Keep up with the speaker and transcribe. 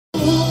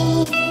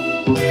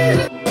Hello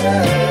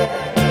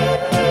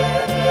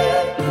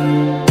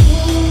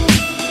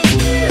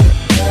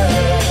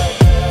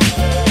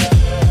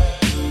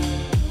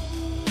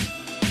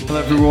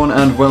everyone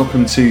and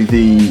welcome to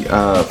the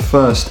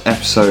first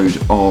episode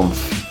of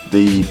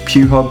the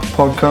PewHub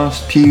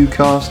Podcast,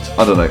 PewCast,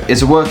 I don't know,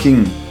 it's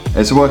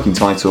a working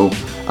title,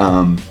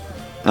 and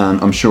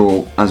I'm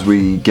sure as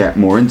we get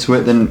more into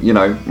it then,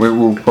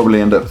 we'll probably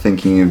end up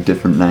thinking of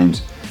different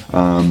names.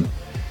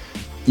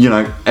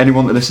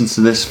 Anyone that listens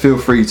to this, feel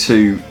free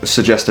to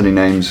suggest any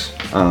names,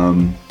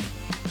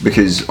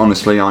 because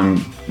honestly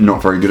I'm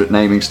not very good at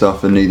naming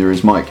stuff and neither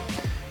is Mike.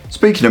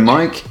 Speaking of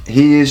Mike,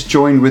 he is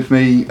joined with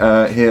me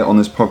here on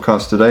this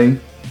podcast today.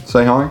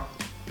 Say hi.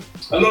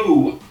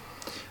 Hello.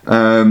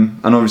 And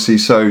obviously,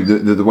 so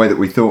the way that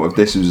we thought of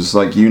this was just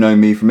like,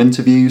 me from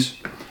interviews,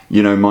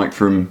 Mike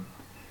from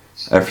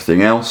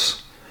everything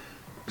else.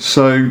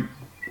 So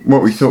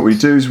what we thought we'd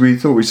do is we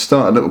thought we'd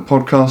start a little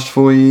podcast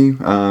for you,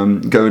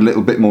 go a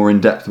little bit more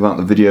in depth about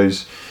the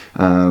videos,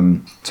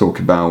 talk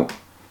about,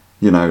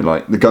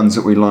 like the guns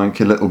that we like,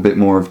 a little bit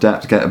more of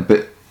depth, get a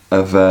bit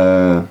of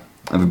a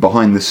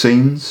behind the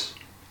scenes,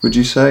 would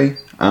you say?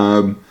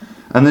 And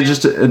then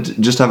just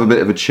have a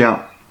bit of a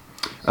chat.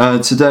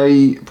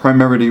 Today,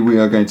 primarily, we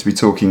are going to be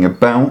talking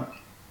about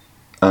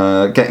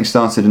getting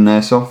started in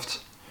Airsoft.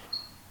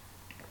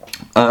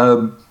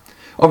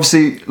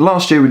 Obviously,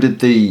 last year we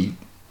did the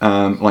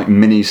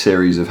mini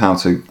series of how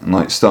to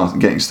start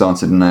getting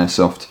started in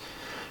Airsoft,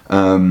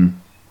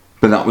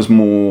 but that was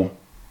more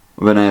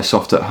of an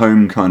Airsoft at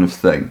home kind of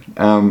thing.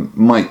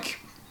 Mike,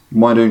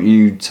 why don't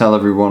you tell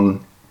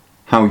everyone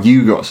how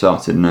you got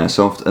started in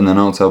Airsoft, and then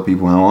I'll tell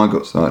people how I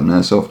got started in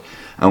Airsoft,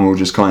 and we'll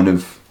just kind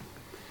of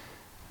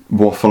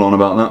waffle on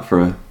about that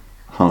for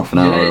half an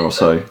hour or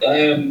so.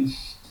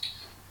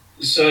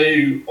 So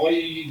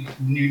I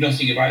knew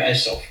nothing about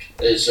Airsoft,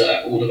 as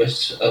all of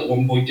us at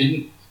one point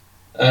didn't,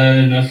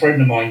 and a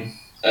friend of mine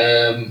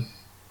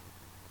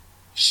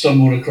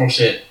stumbled across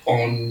it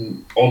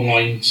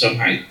online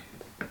somehow,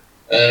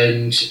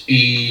 and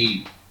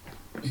he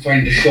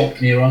found a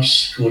shop near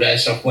us called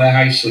Airsoft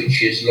Warehouse,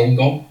 which is long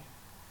gone.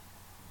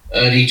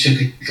 And he took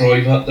a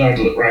drive up there, had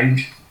a look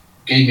round,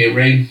 gave me a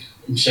ring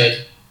and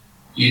said,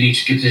 "You need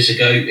to give this a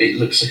go, it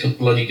looks like a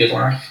bloody good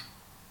laugh."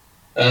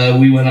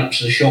 We went up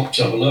to the shop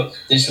to have a look.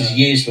 This was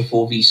years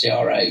before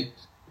VCRA,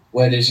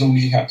 when as long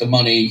as you had the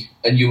money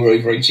and you were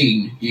over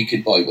 18, you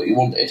could buy what you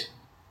wanted.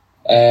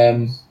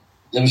 There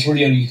was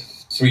really only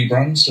 3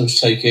 brands. There was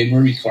Tokyo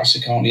Marui,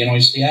 Classic Army and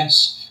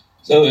ICS.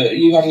 So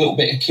you had a little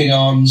bit of King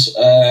Arms,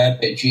 a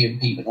bit of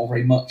GMP, but not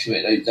very much of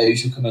it.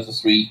 Those were kind of the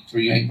three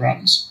main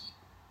brands.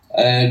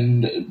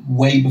 And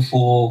way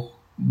before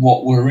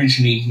what were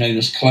originally known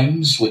as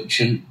clones, but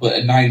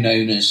are now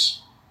known as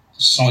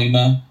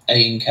Cyma,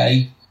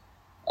 A&K,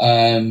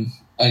 and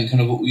kind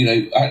of,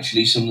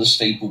 actually some of the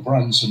staple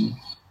brands, and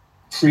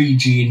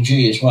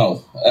pre-G&G as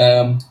well.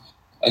 And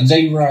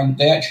they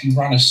actually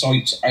ran a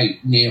site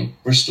out near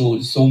Bristol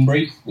and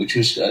Thornbury, which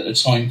was at the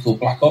time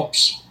called Black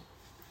Ops,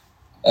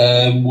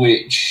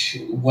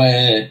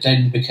 where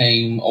then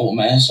became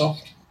Ultimate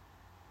Airsoft,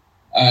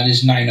 and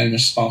is now known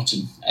as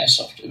Spartan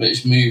Airsoft. But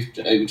it's moved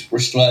over to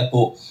Bristol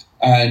Airport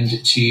and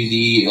to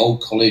the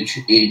old college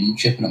in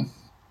Chippenham.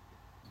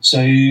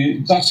 So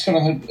that's kind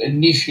of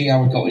initially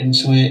how I got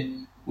into it.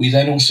 We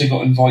then also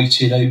got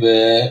invited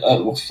over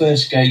our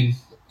first game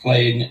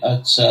playing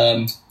at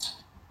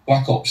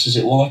Black Ops as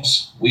it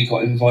was. We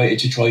got invited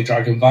to try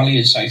Dragon Valley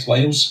in South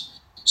Wales.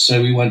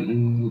 So we went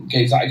and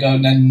gave that a go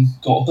and then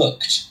got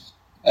hooked.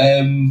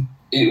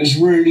 It was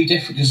really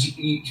different because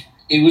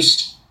it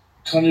was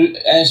kind of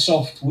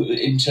Airsoft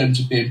in terms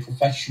of being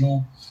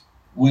professional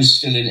was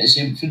still in its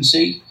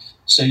infancy,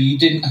 so you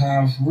didn't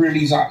have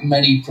really that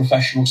many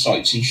professional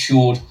sites,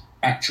 insured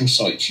actual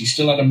sites. You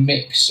still had a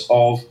mix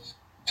of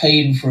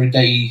paying for a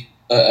day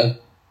at a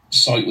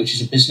site which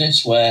is a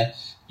business where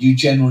you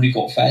generally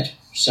got fed.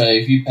 So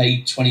if you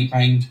paid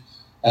 £20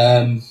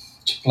 to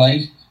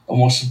play,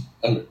 and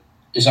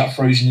is that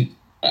frozen?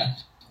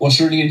 What's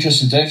really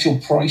interesting, the actual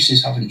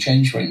prices haven't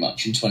changed very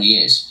much in 20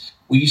 years.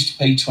 We used to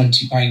pay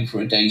 £20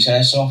 for a day's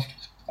Airsoft,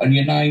 and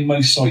now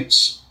most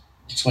sites,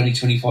 20,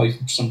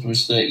 25,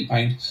 sometimes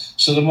 £30.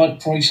 So the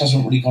price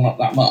hasn't really gone up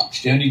that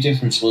much. The only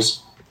difference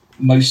was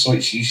most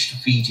sites used to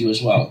feed you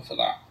as well for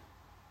that.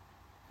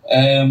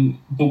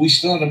 But we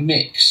still had a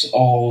mix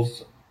of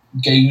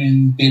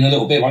gaming being a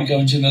little bit like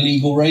going to an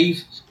illegal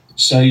rave.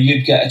 So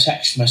you'd get a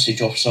text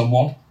message off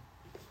someone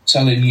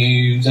telling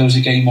you there was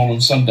a game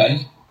on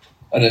Sunday,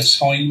 at a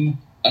time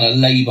and a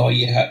lay-by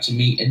you had to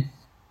meet in.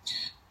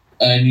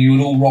 And you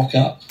would all rock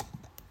up,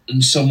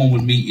 and someone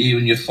would meet you,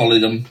 and you'd follow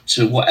them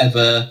to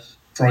whatever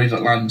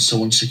private land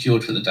someone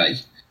secured for the day.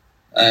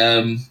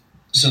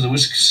 So there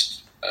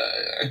was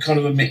a kind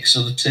of a mix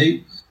of the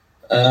two.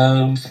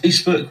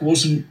 Facebook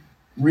wasn't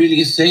really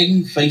a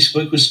thing.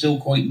 Facebook was still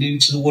quite new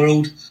to the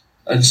world,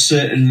 and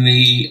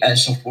certainly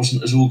Airsoft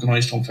wasn't as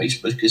organised on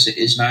Facebook as it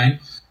is now.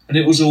 And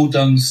it was all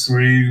done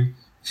through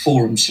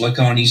forums like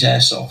Arnie's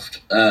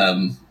Airsoft,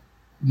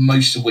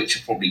 most of which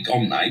are probably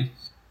gone now.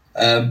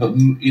 But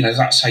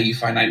that's how you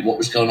find out what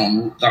was going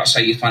on. That's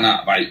how you find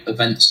out about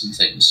events and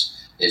things.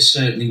 It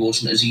certainly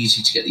wasn't as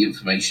easy to get the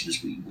information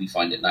as we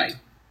find it now.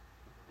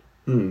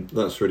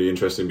 That's really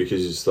interesting,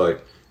 because it's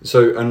like,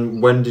 so,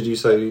 and when did you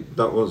say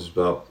that was?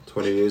 About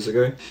 20 years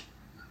ago?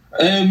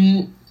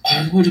 I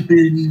would have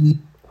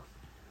been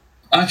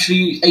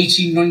actually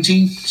 18,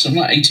 19,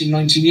 something like 18,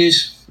 19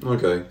 years.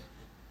 Okay.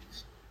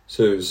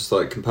 So it's just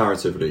like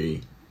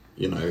comparatively,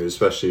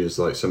 especially as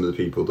like some of the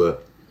people that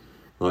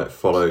like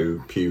follow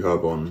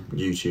PewHub on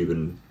YouTube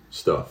and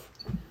stuff,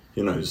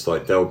 it's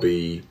like they'll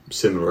be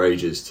similar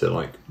ages to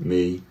like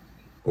me,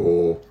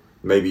 or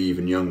maybe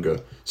even younger.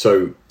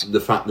 So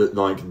the fact that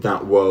like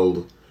that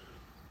world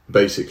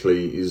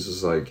basically is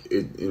just like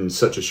in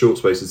such a short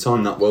space of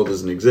time, that world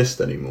doesn't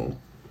exist anymore.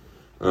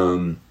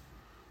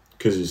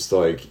 Because it's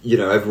like,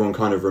 everyone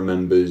kind of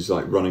remembers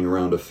like running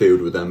around a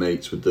field with their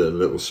mates with the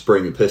little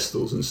Springer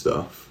pistols and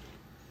stuff,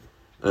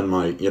 and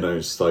like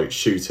it's like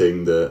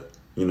shooting the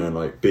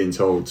like being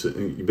told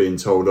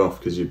off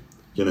because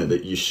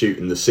that you're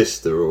shooting the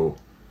sister, or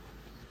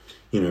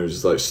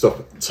just like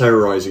stop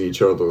terrorizing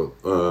each other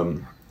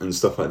and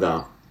stuff like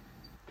that.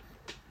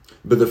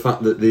 But the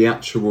fact that the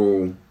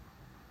actual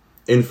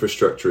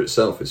infrastructure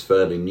itself is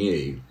fairly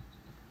new,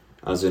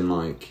 as in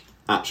like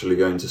actually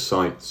going to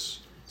sites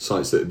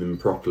that have been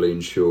properly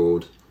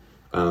insured,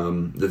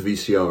 the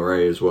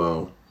VCRA as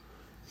well.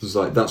 It's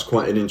like, that's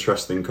quite an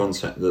interesting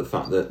concept, the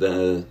fact that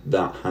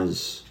that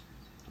has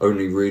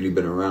only really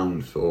been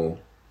around for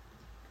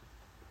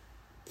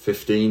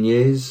 15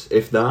 years,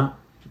 if that,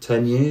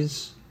 10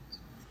 years.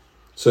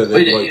 So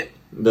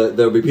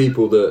there'll be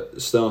people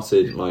that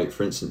started, like,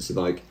 for instance,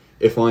 like,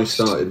 if I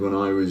started when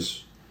I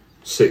was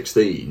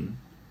 16,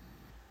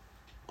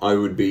 I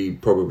would be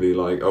probably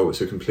like, oh,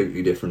 it's a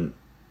completely different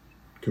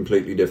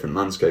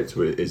landscape to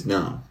what it is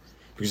now,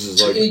 because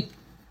it's like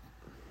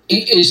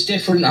it is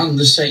different and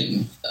the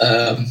same.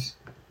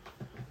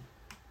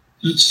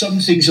 Some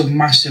things are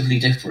massively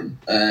different.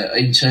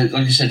 Like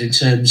I said, in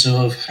terms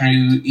of how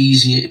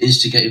easy it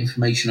is to get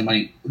information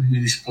about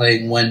who's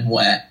playing when,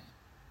 where,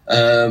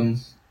 and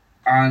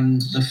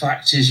the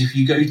fact is, if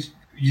you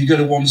go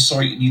to one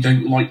site and you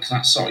don't like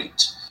that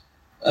site.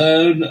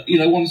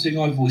 One thing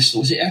I've always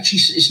thought is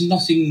it's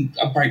nothing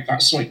about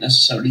that site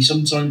necessarily.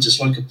 Sometimes it's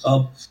like a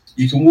pub.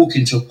 You can walk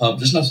into a pub,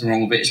 there's nothing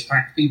wrong with it, it's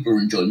packed, people are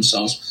enjoying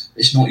themselves,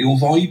 it's not your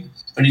vibe.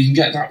 And you can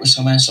get that with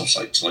some airsoft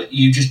sites. Like,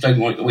 you just don't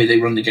like the way they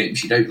run the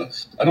games, you don't like.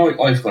 And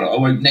I've got it, I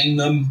won't name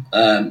them,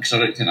 because I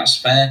don't think that's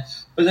fair.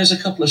 But there's a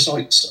couple of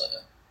sites,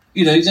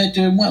 they're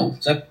doing well.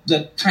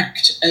 They're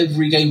packed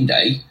every game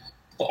day,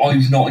 but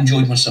I've not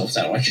enjoyed myself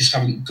there. I just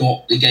haven't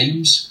got the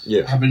games.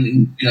 Yeah.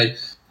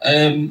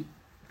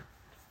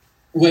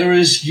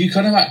 Whereas you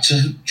kind of had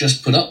to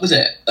just put up with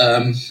it.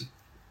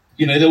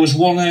 There was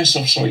one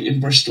airsoft site in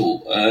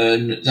Bristol,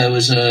 and there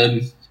was,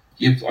 I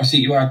think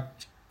you had,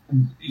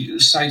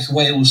 South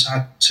Wales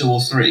had 2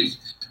 or 3.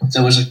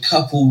 There was a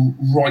couple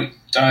right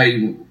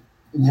in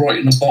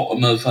the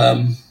bottom of,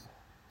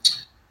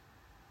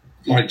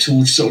 like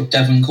towards sort of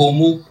Devon,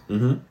 Cornwall.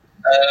 Mm-hmm.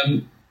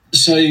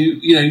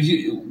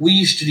 We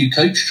used to do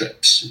coach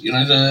trips. The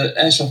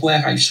Airsoft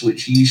Warehouse,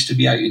 which used to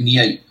be out in the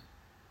 8,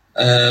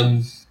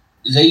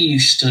 they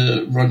used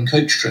to run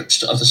coach trips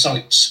to other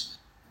sites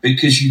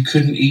because you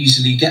couldn't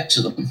easily get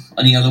to them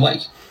any other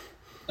way.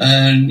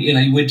 And,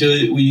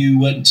 we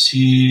went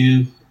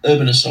to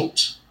Urban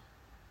Assault,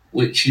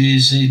 which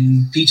is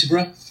in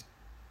Peterborough,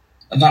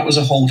 and that was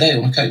a whole day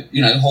on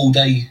a whole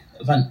day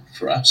event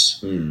for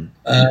us. To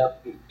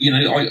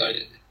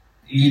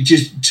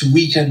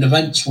weekend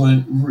events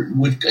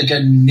would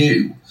again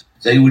new.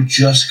 They were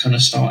just kind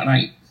of starting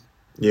out.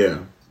 Yeah.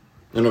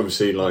 And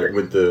obviously, like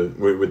with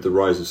the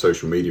rise of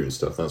social media and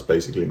stuff, that's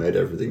basically made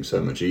everything so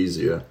much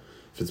easier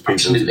for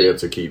people to be able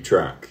to keep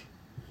track.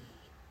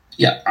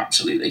 Yeah,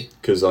 absolutely.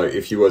 Because like,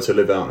 if you were to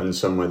live out in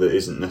somewhere that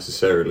isn't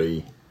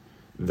necessarily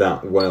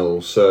that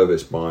well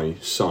serviced by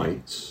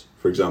sites,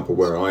 for example,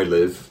 where I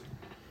live,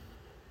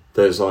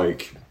 there's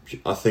like,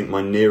 I think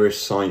my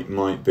nearest site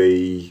might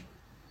be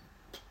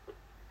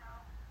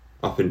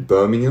up in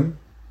Birmingham.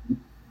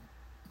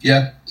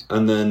 Yeah.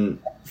 And then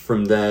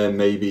from there,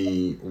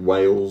 maybe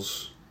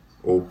Wales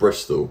or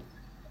Bristol,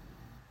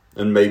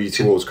 and maybe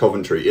towards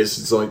Coventry.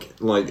 It's like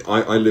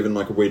I live in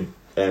like a weird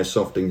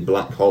airsofting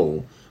black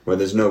hole where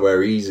there's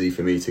nowhere easy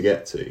for me to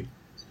get to.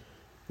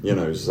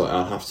 It's like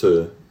I have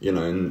to,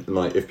 and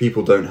like if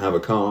people don't have a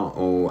car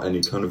or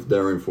any kind of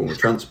their own form of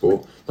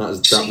transport,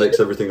 that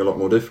makes everything a lot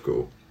more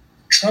difficult.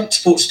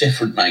 Transport's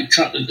different, mate.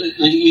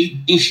 The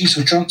issues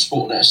with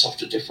transport and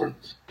airsoft are different.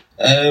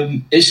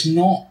 It's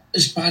not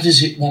as bad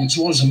as it once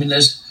was. I mean,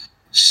 there's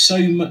so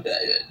much.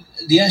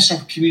 The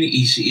airsoft community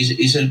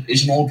is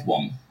an odd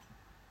one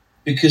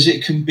because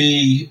it can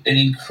be an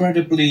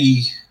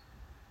incredibly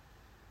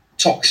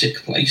toxic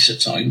place at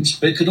times,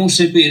 but it could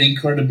also be an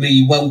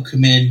incredibly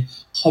welcoming,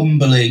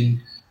 humbling,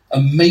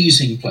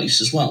 amazing place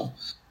as well.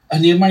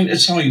 And the amount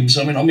of times,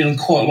 I'm on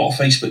quite a lot of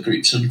Facebook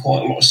groups and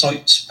quite a lot of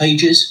sites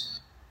pages,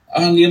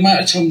 And the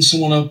amount of times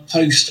someone will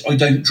post, I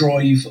don't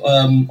drive,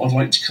 I'd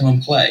like to come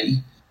and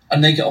play,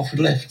 and they get offered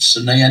lifts,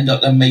 and they end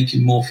up then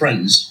making more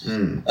friends.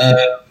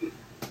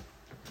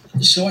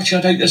 So actually,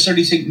 I don't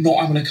necessarily think not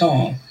having a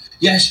car,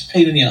 yes,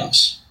 pain in the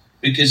ass,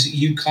 because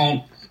you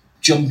can't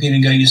jump in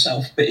and go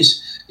yourself, but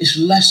it's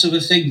less of a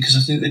thing, because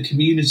I think the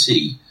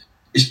community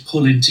is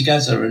pulling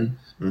together, and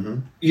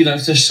you know,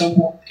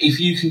 if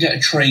you can get a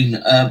train,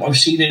 I've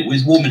seen it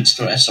with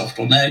Warminster Airsoft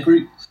on their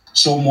group.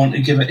 Someone wanted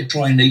to give it a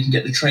try and they can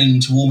get the train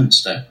to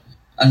Warminster,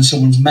 and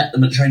someone's met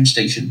them at the train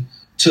station,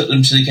 took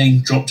them to the game,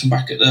 dropped them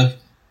back at the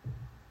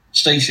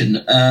station.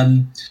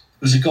 There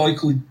was a guy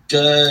called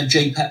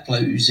Jay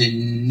Peplows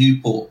in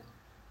Newport,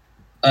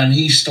 and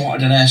he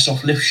started an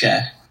Airsoft lift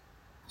share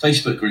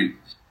Facebook group,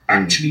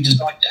 actually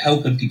designed to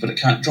helping people that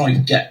can't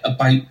drive get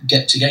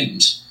to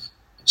games.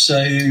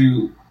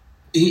 So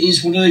it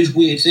is one of those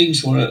weird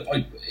things where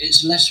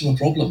it's less of a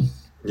problem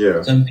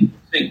than people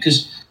think,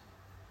 because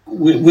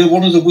we're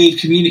one of the weird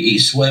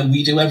communities where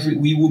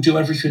we will do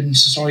everything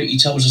society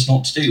tells us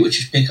not to do, which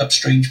is pick up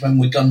strange men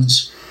with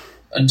guns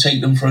and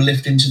take them for a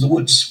lift into the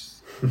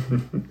woods.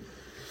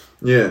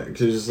 Yeah,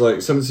 because it's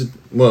like something.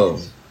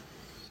 Well,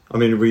 I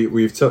mean,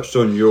 we've touched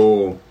on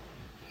your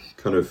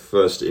kind of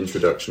first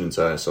introduction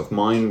into airsoft.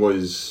 Mine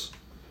was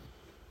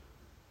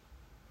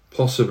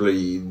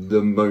possibly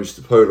the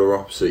most polar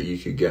opposite you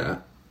could get.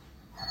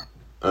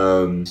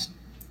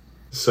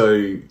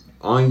 So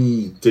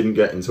I didn't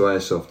get into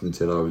airsoft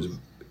until I was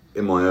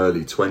in my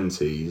early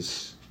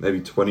 20s, maybe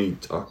 20,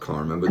 I can't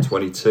remember,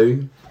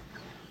 22.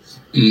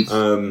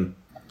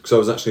 Because I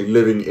was actually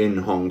living in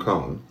Hong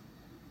Kong.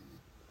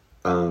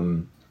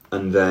 And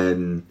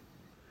then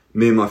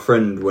me and my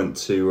friend we went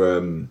to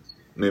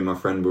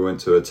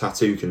a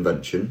tattoo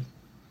convention.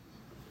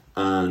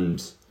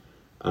 And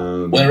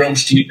where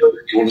else do you go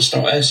if you want to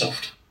start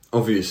airsoft?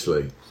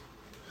 Obviously.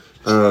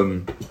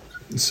 So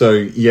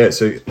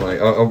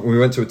we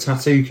went to a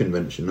tattoo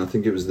convention. I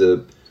think it was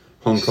the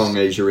Hong Kong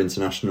Asia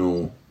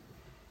International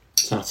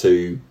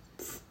Tattoo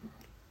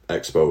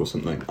Expo or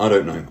something. I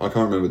don't know. I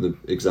can't remember the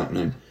exact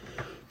name.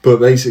 But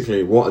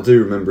basically, what I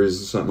do remember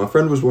is my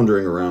friend was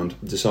wandering around,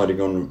 deciding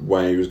on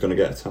where he was going to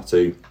get a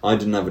tattoo. I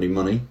didn't have any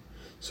money,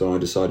 so I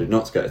decided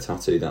not to get a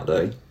tattoo that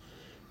day.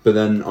 But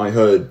then I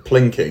heard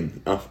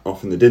plinking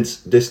off in the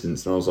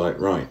distance, and I was like,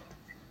 right,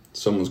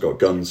 someone's got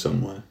guns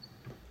somewhere.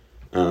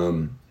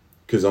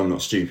 Because I'm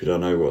not stupid, I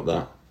know what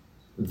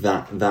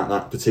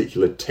that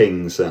particular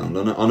ting sound,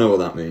 I know what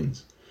that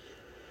means.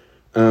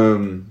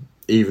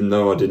 Even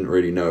though I didn't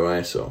really know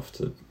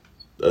airsoft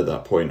at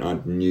that point, I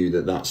knew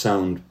that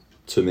sound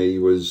to me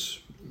was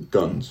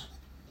guns.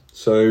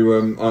 So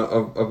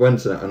I went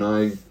to that,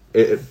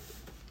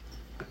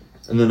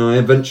 and then I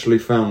eventually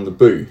found the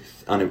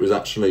booth, and it was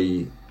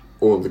actually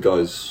all the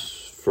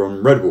guys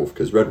from Red Wolf,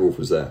 because Red Wolf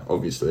was there,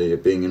 obviously,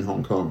 being in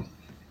Hong Kong.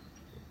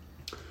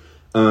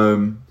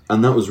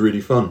 And that was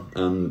really fun,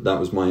 and that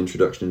was my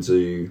introduction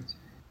into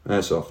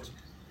airsoft.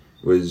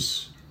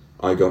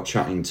 I got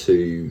chatting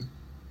to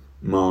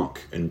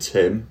Mark and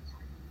Tim,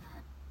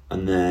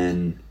 and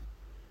then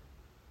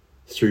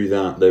through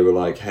that they were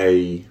like,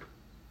 hey,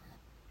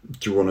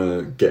 do you want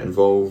to get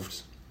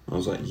involved? I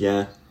was like,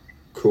 yeah,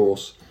 of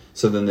course.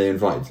 So then they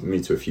invited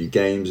me to a few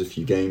game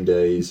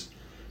days.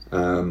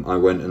 I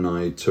went and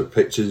I took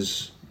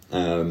pictures,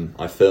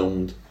 I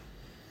filmed.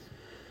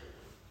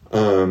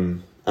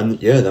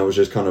 And yeah, that was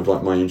just kind of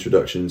like my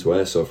introduction to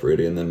airsoft,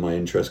 really, and then my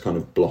interest kind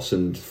of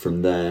blossomed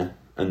from there.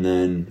 And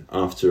then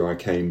after I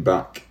came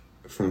back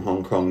from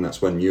Hong Kong,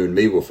 that's when you and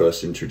me were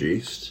first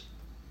introduced.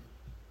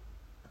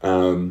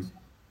 And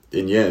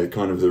yeah,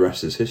 kind of the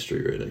rest is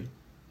history, really.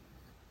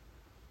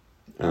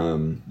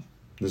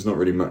 There's not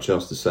really much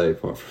else to say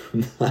apart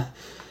from that.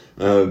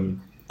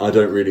 I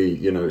don't really,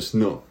 it's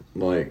not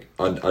like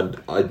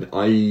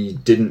I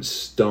didn't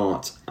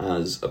start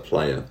as a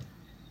player.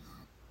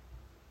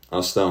 I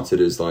started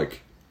as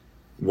like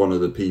one of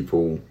the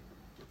people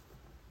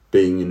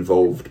being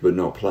involved but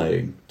not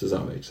playing. Does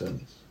that make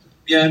sense?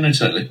 Yeah, no,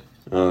 totally.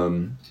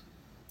 And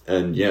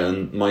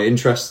my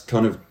interest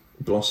kind of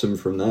blossomed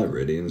from there,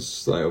 really. And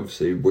it's like,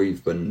 obviously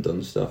we've been and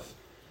done stuff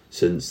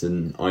since,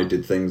 and I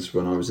did things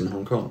when I was in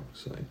Hong Kong.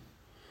 So,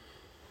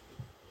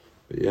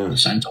 but yeah.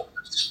 Sounds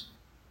obvious.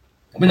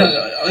 I mean,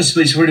 I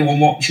suppose for anyone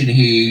watching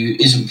who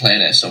isn't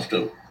playing airsoft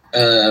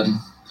at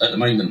the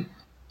moment,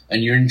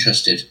 and you're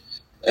interested.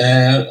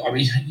 I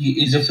mean,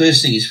 the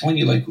first thing is find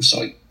your local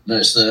site.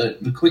 That's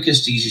the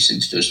quickest, easiest thing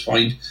to do is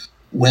find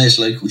where's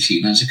local to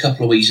you. There's a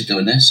couple of ways of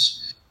doing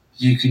this.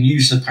 You can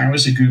use the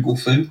powers of Google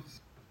Foo.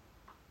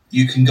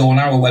 You can go on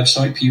our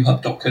website,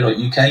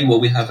 pewhub.co.uk, where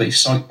we have a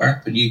site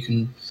map, and you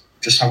can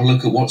just have a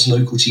look at what's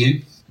local to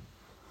you.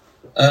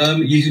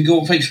 You can go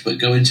on Facebook,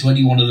 go into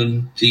any one of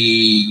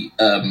the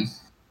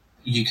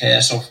UK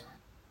Airsoft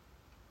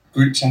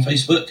groups on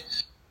Facebook,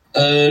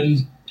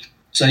 and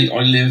say,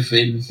 I live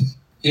in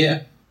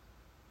here.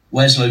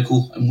 Where's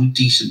local and we're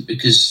decent?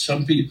 Because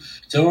some people,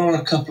 there are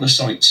a couple of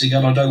sites,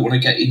 again, I don't want to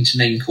get into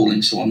name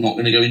calling, so I'm not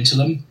going to go into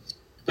them,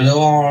 but there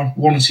are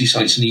one or two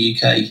sites in the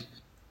UK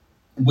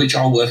which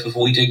are worth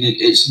avoiding.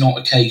 It's not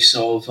a case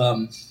of,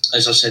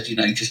 as I said,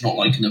 just not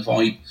liking the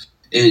vibe.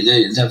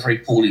 They're very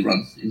poorly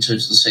run in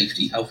terms of the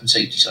safety, health and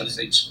safety side of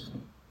things.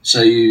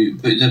 So,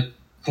 but the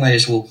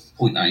players will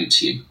point that out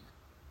to you.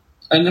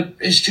 And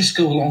it's just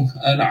go along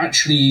and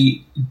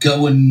actually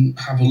go and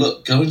have a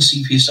look. Go and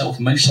see for yourself.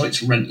 Most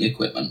sites rent the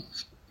equipment.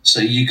 So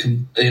you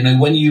can,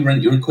 when you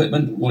rent your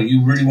equipment, what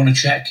you really want to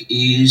check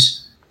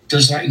is,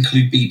 does that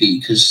include BB?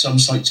 Because some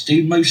sites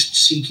do. Most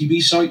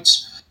CQB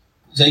sites,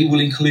 they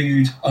will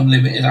include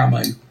unlimited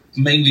ammo,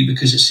 mainly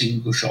because it's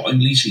single shot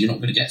only, so you're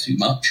not going to get through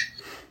much.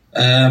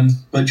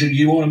 But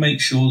you want to make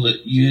sure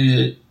that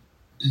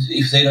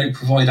if they don't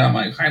provide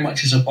ammo, how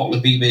much is a bottle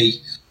of BB?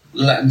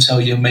 Let them tell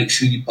you, and make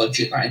sure you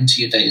budget that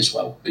into your day as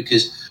well,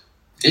 because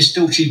it's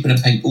still cheaper than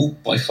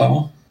paintball by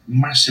far,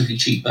 massively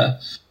cheaper.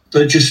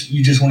 But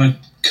you just want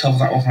to cover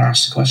that off and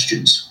ask the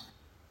questions.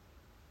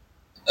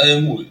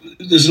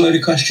 There's a load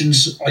of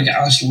questions I get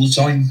asked all the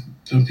time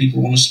when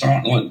people want to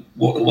start, like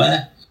what to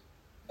wear.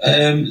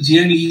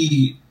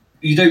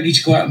 You don't need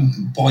to go out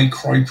and buy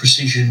Cry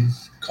Precision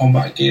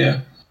combat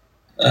gear,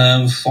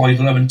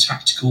 511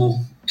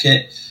 tactical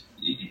kit.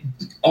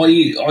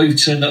 I've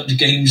turned up to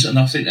games, and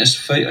I think there's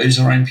photos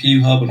around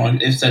PewHub,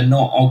 and if they're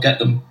not, I'll get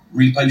them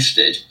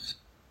reposted.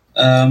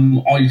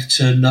 I've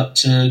turned up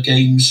to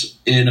games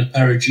in a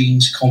pair of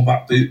jeans,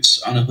 combat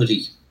boots, and a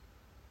hoodie.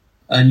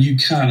 And you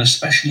can,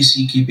 especially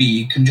CQB,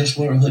 you can just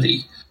wear a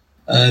hoodie.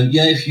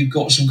 If you've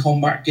got some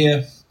combat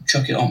gear,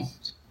 chuck it on.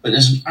 But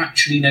there's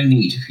actually no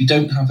need. If you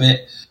don't have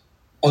it,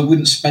 I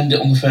wouldn't spend it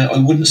on I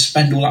wouldn't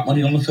spend all that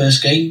money on the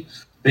first game,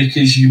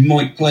 because you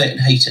might play it and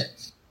hate it.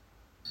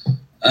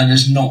 And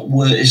it's not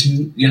worth.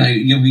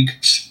 You'll be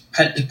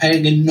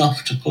paying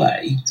enough to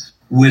play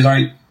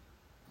without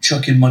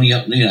chucking money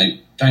up,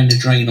 down the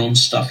drain on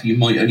stuff you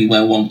might only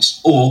wear once,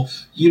 or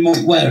you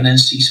might wear and then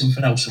see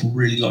something else and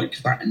really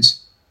like that. And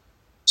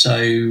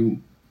so,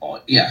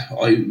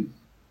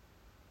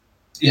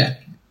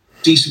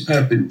 decent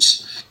pair of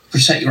boots,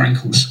 protect your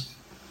ankles.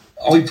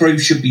 iPro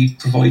should be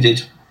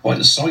provided by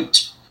the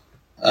site,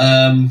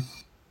 and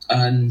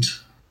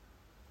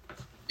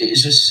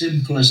it's as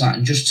simple as that.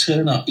 And just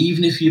turn up,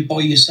 even if you're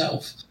by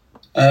yourself.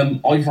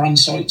 I've run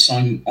sites.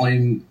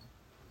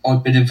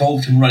 I've been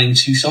involved in running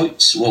 2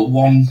 sites. Well,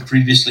 one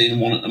previously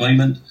and one at the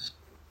moment.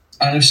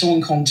 And if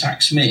someone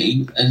contacts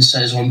me and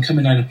says, I'm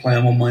coming out to play,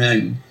 I'm on my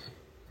own,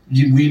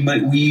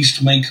 we used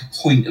to make a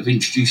point of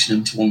introducing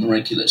them to one of the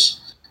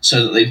regulars,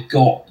 so that they've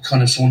got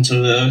kind of someone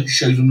to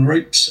show them the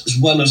ropes, as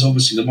well as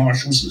obviously the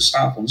marshals and the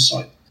staff on the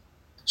site.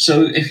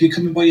 So if you're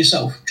coming by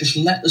yourself, just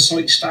let the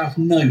site staff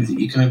know that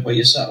you're coming by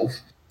yourself,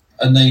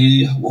 and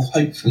they will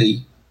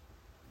hopefully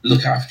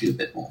look after you a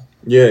bit more.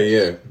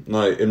 Yeah.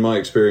 Like, in my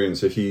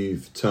experience, if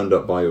you've turned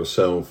up by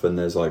yourself and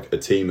there's like a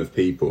team of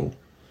people,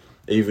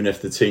 even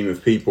if the team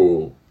of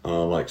people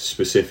are like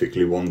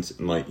specifically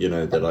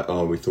they're like,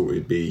 oh, we thought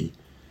we'd be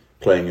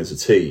playing as a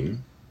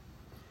team,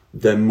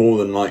 they're more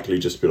than likely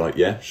just be like,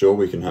 yeah, sure,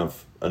 we can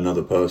have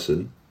another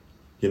person.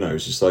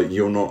 It's just like,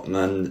 you're not,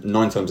 and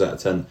 9 times out of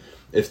 10,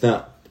 if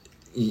that,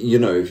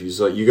 if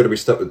you're like, you've got to be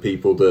stuck with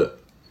people that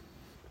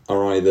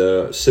are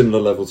either similar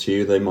level to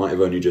you, they might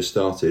have only just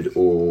started,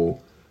 or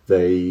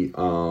they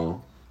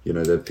are,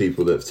 they're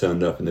people that have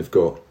turned up and they've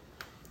got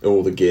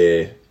all the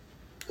gear,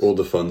 all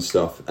the fun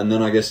stuff. And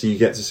then I guess you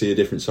get to see a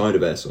different side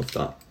of Airsoft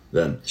so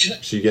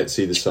you get to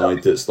see the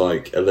side that's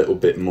like a little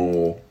bit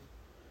more,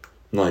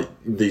 like,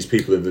 these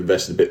people have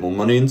invested a bit more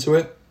money into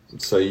it.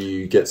 So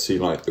you get to see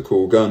like the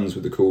cool guns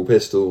with the cool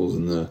pistols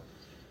and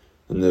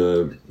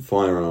the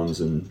firearms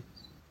and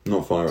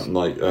not firearms,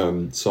 like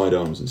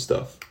sidearms and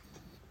stuff.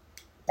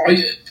 I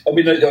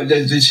mean,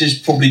 this is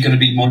probably going to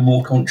be my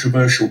more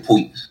controversial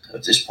point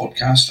of this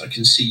podcast. I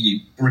can see you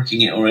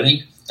bricking it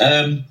already.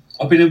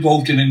 I've been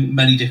involved in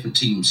many different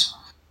teams,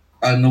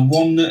 and the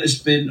one that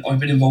I've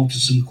been involved in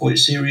some quite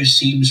serious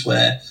teams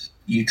where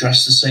you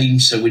dress the same,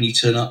 so when you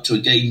turn up to a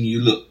game,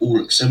 you all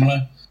look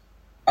similar.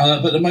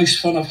 But the most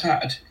fun I've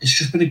had, it's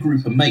just been a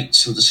group of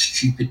mates with a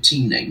stupid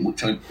team name,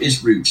 which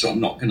is rude, so I'm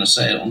not going to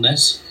say it on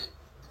this.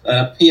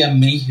 PM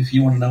me if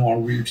you want to know our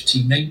rude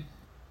team name.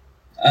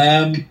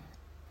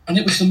 And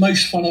it was the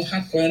most fun I've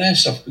had playing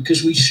Airsoft,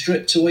 because we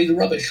stripped away the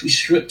rubbish, we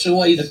stripped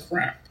away the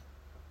crap.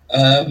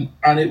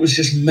 And it was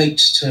just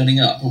mates turning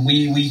up. And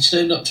we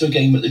turned up to a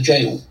game at the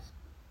jail.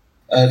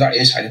 That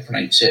is how to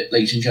pronounce it,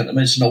 ladies and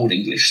gentlemen. It's an old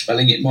English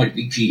spelling. It might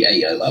be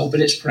G-A-O-L,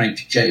 but it's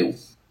pronounced jail.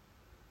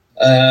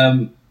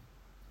 And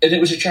it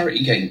was a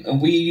charity game.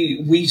 And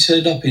we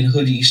turned up in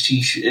hoodies,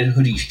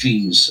 hoodies,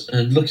 jeans,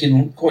 and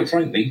looking, quite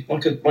frankly,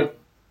 like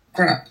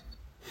crap.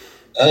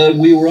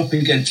 We were up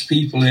against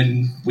people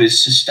with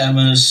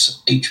Systemas,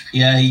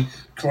 HPA,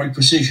 Cry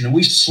Precision, and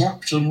we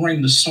slapped them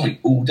around the site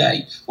all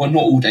day. Well,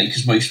 not all day,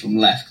 because most of them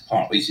left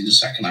partway through the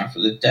second half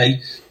of the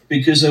day,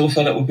 because they all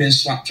felt like we're being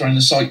slapped around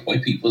the site by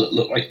people that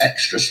look like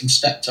extras from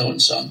Steptoe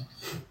and Son.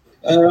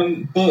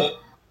 But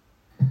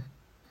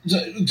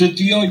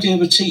the idea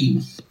of a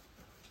team,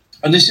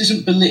 and this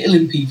isn't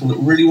belittling people that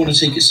really want to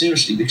take it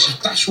seriously, because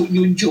if that's what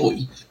you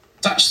enjoy,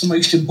 that's the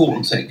most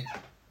important thing.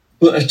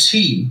 But a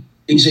team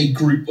is a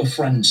group of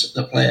friends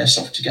that play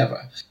airsoft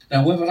together.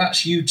 Now, whether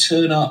that's you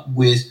turn up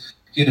with,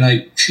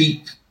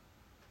 cheap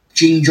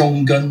Jing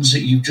Jong guns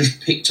that you've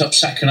just picked up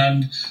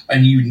secondhand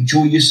and you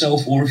enjoy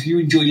yourself, or if you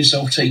enjoy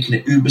yourself taking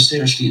it uber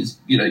seriously,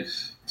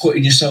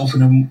 putting yourself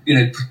in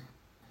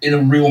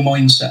a real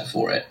mindset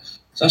for it,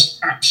 that's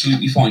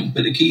absolutely fine.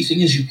 But the key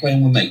thing is you're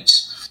playing with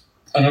mates.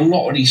 And a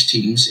lot of these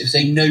teams, if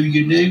they know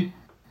you're new,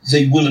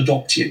 they will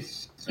adopt you.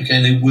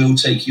 Okay, they will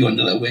take you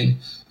under their wing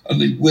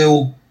and they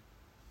will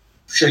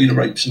show you the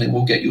ropes and they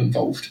will get you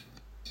involved.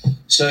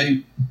 So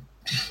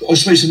I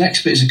suppose the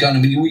next bit is a gun. I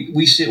mean,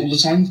 we see it all the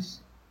time.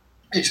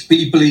 It's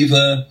people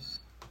either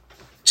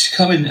to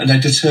come in and they're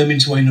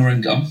determined to own their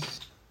own gun,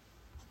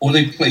 or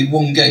they play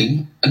one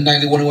game and now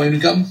they want to own a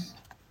gun.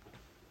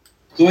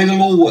 The way the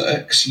law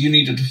works, you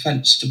need a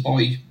defence to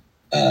buy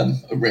a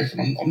RIF.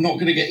 And I'm not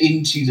going to get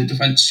into the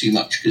defence too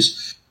much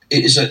because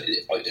it is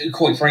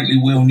quite frankly,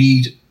 we'll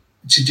need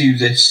to do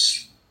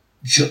this.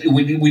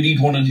 We need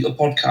a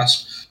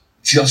podcast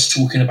just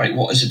talking about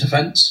what is a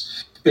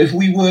defence. But if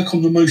we work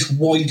on the most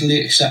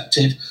widely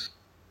accepted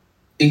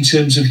in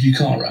terms of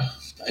UCARA,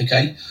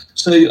 okay,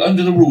 so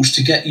under the rules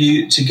to get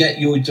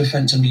your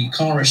defence under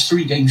UCARA is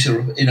 3 games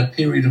in a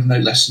period of no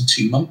less than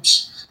 2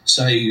 months.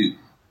 So 2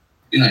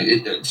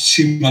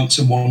 months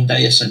and 1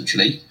 day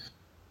essentially.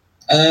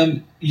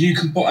 You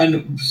can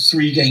buy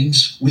 3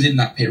 games within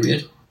that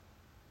period.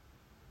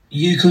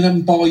 You can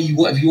then buy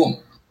whatever you want.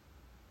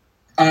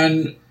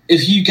 And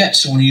if you get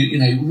someone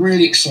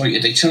really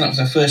excited, they turn up for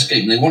their first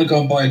game, they want to go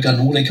and buy a gun,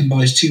 all they can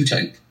buy is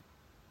 2-tone.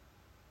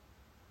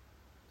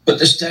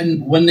 But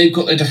then when they've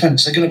got their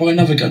defence, they're going to buy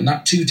another gun.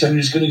 That 2-tone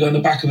is going to go in the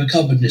back of a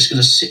cupboard and it's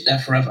going to sit there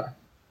forever.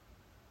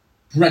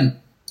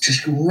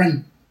 Just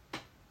rent.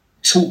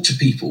 Talk to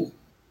people.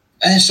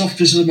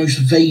 Airsofters are the most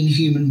vain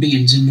human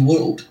beings in the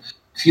world.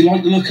 If you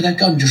like the look of their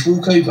gun, just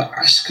walk over,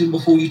 ask them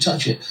before you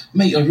touch it.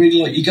 Mate, I really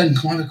like your gun,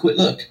 come have a quick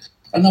look.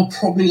 And they'll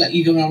probably let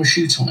you go and have a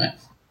shoot on it.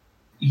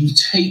 You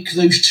take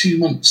those 2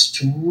 months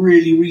to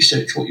really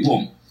research what you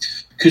want.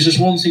 Because there's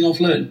one thing I've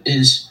learned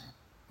is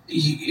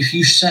if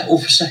you settle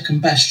for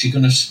second best, you're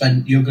going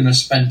to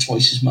spend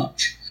twice as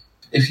much.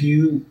 If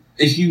you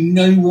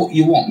know what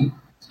you want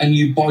and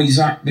you buy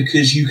that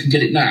because you can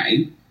get it now,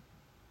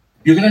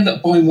 you're going to end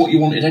up buying what you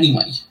wanted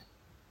anyway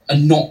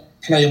and not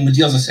playing with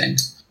the other thing.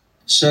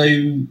 So,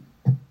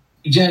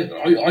 yeah,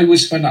 I would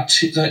spend that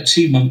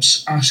 2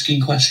 months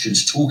asking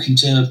questions, talking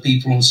to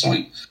people on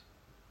site.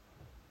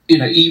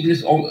 Even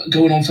if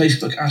going on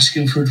Facebook,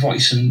 asking for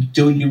advice and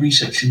doing your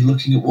research and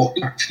looking at what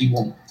you actually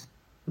want.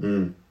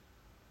 Mm.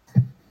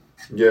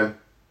 Yeah.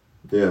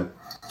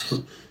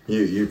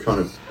 You kind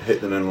of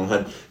hit the nail on the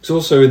head. Because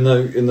also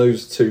in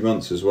those 2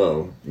 months as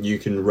well, you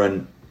can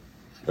rent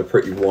a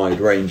pretty wide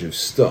range of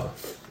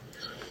stuff.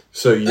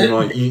 So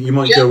you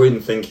might go in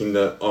thinking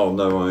that, oh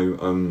no,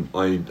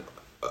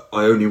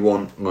 I only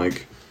want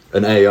like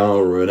an AR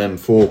or an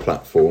M4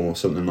 platform or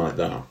something like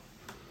that,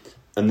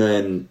 and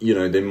then you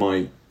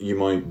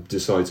might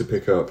decide to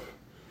pick up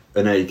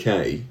an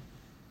AK,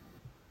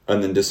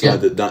 and then decide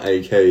that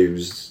AK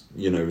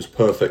was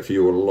perfect for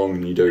you all along,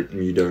 and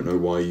you don't know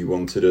why you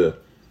wanted a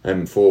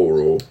M4,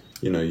 or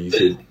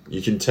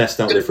you can test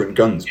out different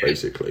guns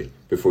basically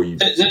before you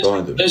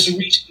buy them. There's a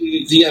reason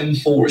the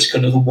M4 is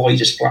kind of the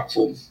widest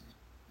platform.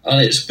 And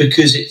it's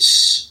because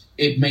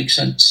it makes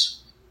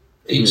sense.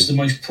 It's the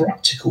most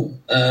practical.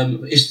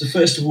 It's the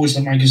first of all is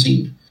the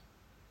magazine.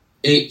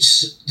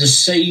 It's the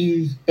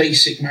same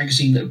basic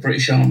magazine that the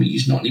British Army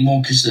use, not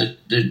anymore because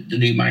the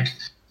new mag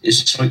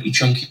is a slightly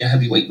chunkier,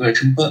 heavyweight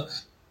version. But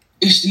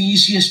it's the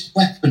easiest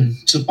weapon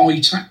to buy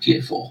tack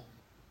gear for.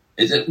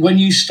 When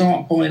you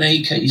start buying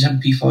AKs,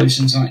 MP5s,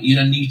 and that, you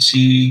don't need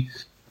to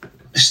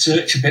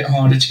search a bit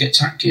harder to get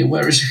tack gear.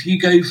 Whereas if you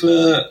go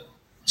for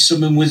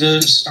someone with a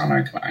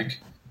Stanag mag,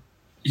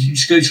 you can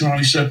just go to an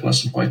Army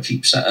surplus and buy a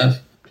cheap set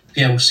of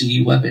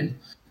PLC webbing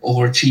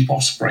or a cheap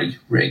Osprey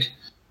rig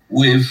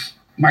with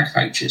mag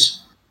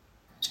pouches.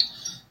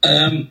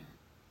 But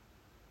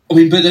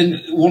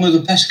then one of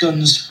the best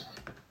guns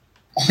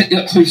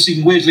I've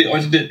seen weirdly, I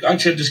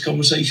actually had this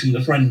conversation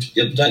with a friend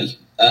the other day.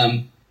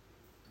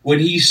 When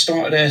he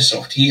started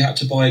Airsoft, he had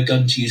to buy a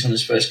gun to use on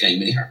his first game,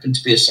 and he happened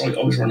to be a site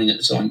I was running at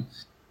the time.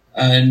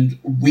 And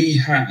we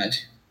had,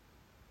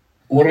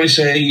 when I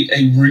say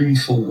a room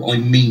full, I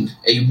mean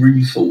a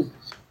room full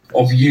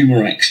of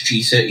Umarex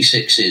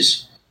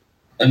G36s,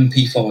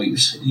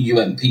 MP5s,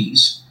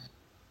 UMPs.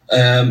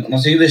 And I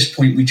think at this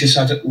point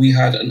we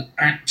had an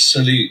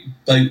absolute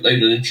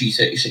boatload of the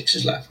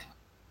G36s left.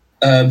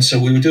 So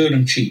we were doing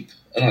them cheap,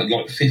 and I'd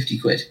like 50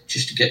 quid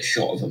just to get a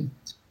shot of them.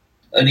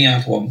 And he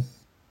had one.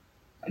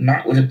 And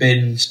that would have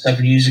been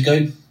 7 years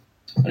ago,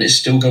 and it's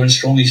still going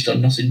strong. He's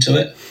done nothing to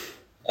it.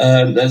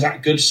 They're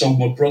that good. Sold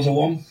my brother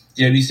one.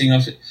 The only thing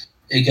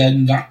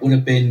again, that would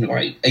have been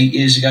like 8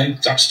 years ago.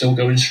 That's still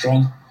going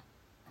strong.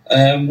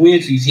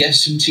 Weirdly, the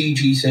S&T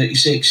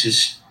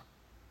G36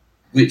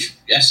 which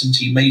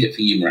S&T made it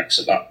for Umarex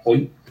at that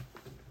point,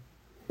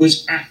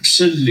 was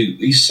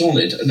absolutely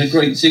solid. And the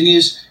great thing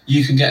is,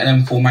 you can get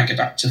an M4 mag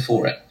adapter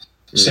for it.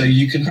 So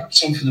you can have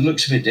something that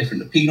looks a bit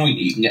different. The P90,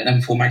 you can get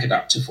an M4 mag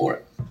adapter for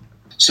it.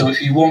 So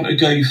if you want to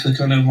go for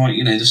kind of like,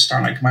 the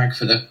Stalag mag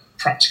for the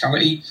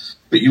practicality,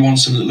 but you want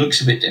something that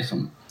looks a bit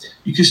different,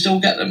 you can still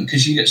get them,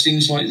 because you get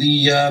things like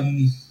the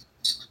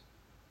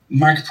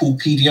Magpul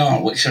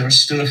PDR, which there are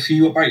still a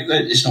few about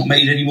there. It's not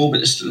made anymore, but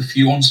there's still a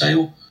few on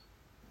sale.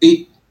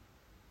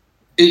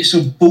 It's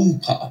a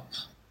bullpup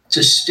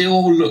that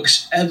still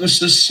looks ever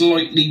so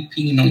slightly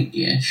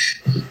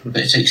P90-ish, but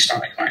it takes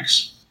Stalag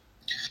mags.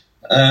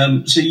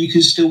 So you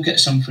can still get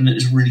something that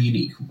is really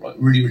unique, right?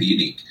 Really, really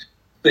unique.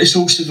 But it's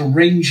also the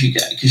range you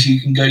get, because you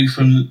can go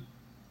from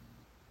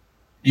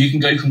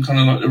kind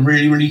of like the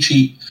really, really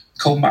cheap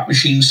combat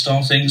machine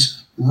style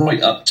things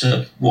right up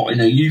to what I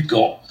know you've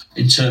got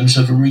in terms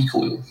of a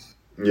recoil.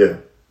 Yeah.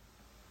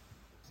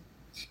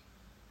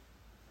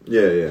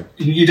 Yeah.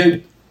 You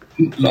don't,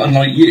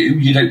 unlike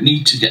you don't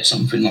need to get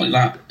something like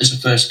that as a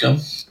first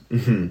gun.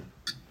 Mm-hmm.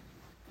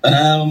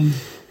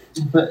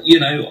 But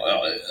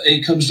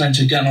it comes down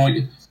to,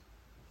 again,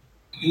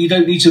 you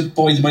don't need to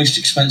buy the most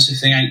expensive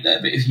thing out there.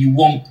 But if you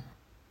want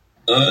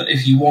an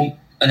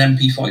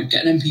MP5,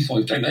 get an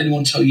MP5. Don't let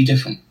anyone tell you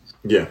different.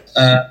 Yeah.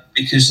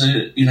 Because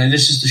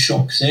this is the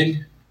shock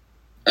thing.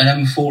 An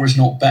M4 is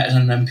not better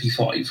than an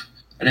MP5.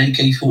 An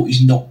AK-40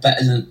 is not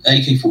better than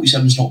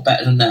AK-47 is not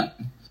better than them.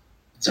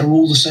 They're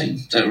all the same.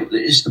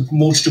 It's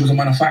more to do with the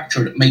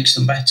manufacturer that makes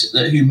them better.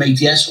 Who made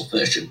the Airsoft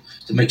version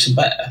that makes them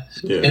better?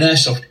 Yeah. In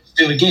Airsoft, it's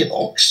still a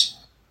gearbox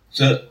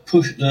that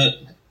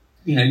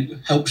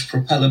helps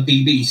propel a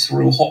BB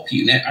through a hop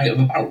unit out of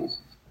a barrel.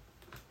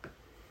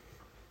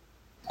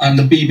 And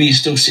the BB is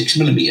still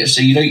 6mm,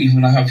 so you don't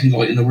even have,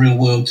 in the real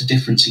world, the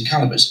difference in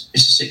calibers.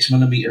 It's a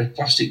 6mm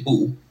plastic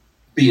ball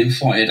being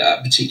fired at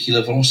a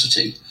particular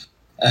velocity.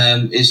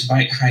 It's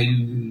about how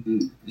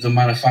the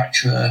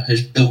manufacturer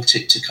has built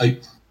it to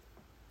cope,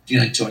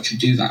 to actually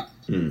do that.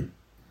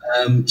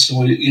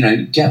 So,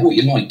 get what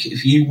you like.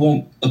 If you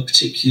want a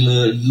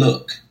particular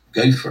look,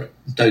 go for it.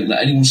 Don't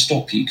let anyone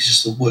stop you, because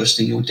it's the worst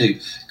thing you'll do,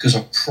 because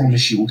I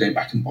promise you will go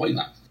back and buy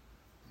that.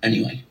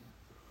 Anyway.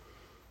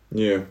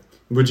 Yeah.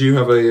 Do you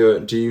have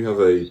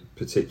a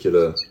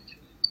particular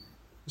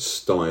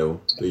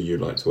style that you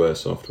like to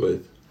airsoft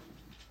with?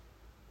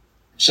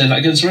 Say that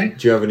again, sorry?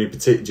 Do you have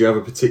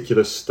a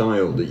particular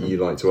style that you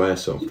like to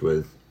airsoft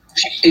with?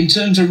 In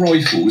terms of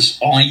rifles,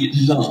 I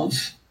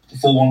love the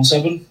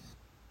 417.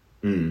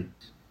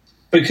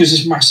 Because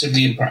it's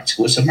massively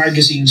impractical. It's a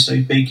magazine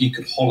so big you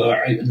could hollow it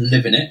out and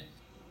live in it.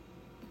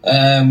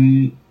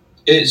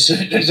 It's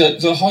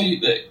the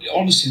high.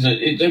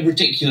 Honestly, they're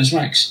ridiculous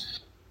mags.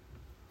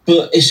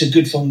 But it's a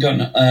good fun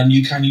gun.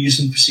 You can use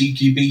them for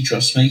CQB,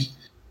 trust me.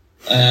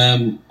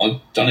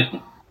 I've done it.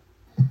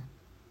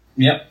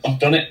 Yep, I've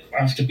done it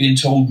after being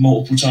told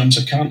multiple times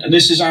I can't. And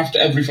this is after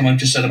everything I've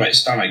just said about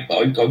Stalag, but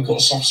I've got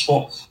a soft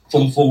spot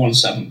for the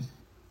 417.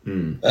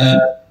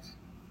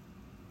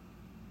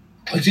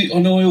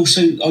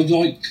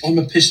 I'm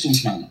a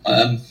pistols man.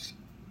 I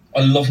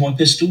love my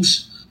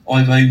pistols.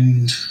 I've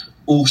owned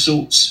all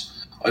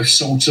sorts. I've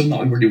sold some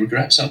that I really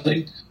regret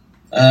selling.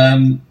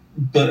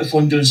 But if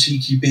I'm doing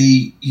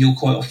CQB, you'll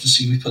quite often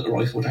see me put the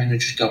rifle down and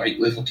just go out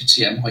with like a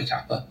TM high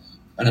capper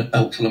and a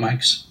belt full of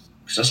mags,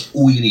 because that's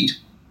all you need.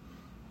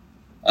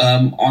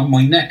 On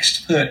my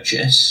next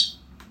purchase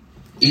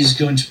is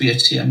going to be a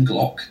TM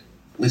Glock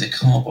with a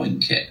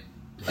carbine kit.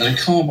 And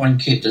a carbine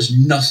kit does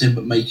nothing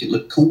but make it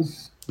look cool,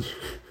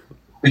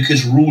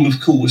 because rule of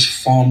cool is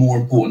far more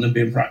important than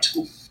being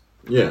practical.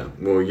 Yeah,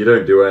 well, you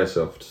don't do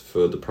airsoft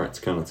for the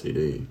practicality, do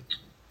you?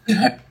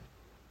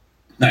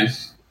 No.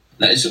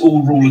 It's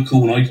all rule of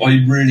cool. I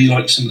really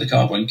like some of the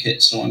carbine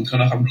kits, so I'm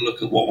kind of having a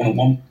look at what one I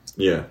want.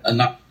 Yeah. And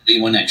that will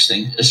be my next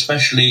thing,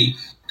 especially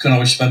because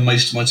I spend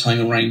most of my time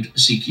around a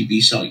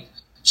CQB site.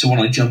 So when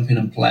I jump in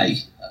and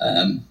play,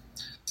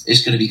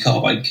 it's going to be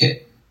carbine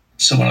kit.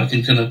 So when I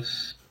can kind of...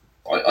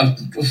 I've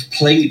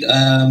played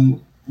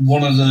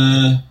one of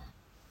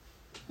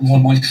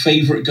my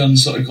favourite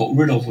guns that I got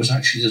rid of was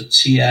actually the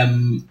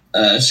TM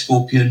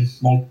Scorpion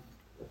Mod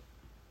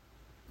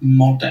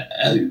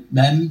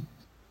M.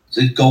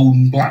 The gold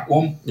and black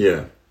one.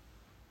 Yeah.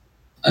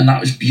 And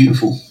that was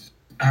beautiful.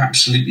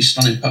 Absolutely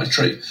stunning. Put a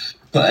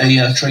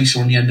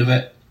tracer on the end of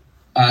it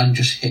and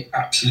just hit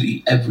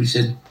absolutely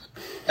everything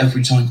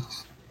every time.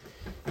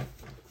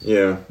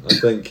 Yeah, I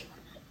think...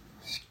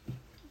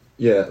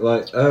 Yeah,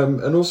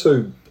 and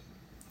also,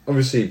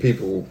 obviously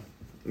people,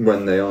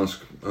 when they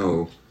ask,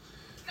 oh,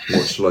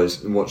 what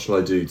shall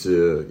I do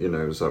to,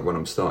 it's like when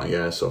I'm starting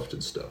airsoft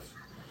and stuff.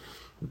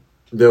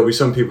 There'll be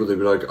some people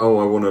that'll be like, oh,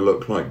 I want to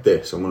look like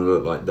this, I want to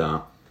look like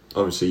that.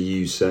 Obviously,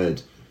 you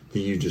said that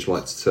you just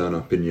like to turn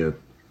up in your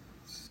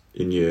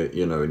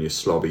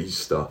slobby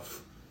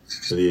stuff,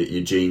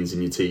 your jeans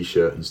and your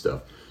t-shirt and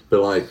stuff.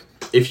 But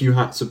if you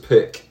had to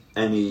pick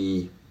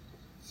any,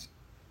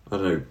 I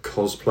don't know,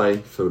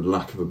 cosplay, for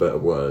lack of a better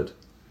word,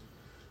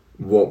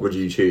 what would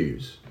you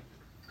choose?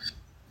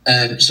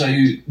 So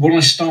when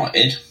I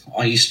started,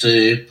 I used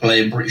to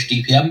play in British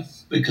DPM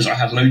because I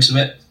had loads of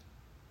it.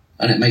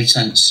 And it made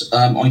sense.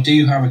 I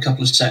do have a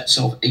couple of sets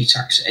of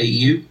ATAX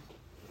AU,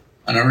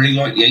 and I really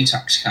like the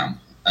ATAX cam.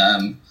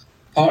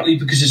 Partly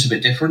because it's a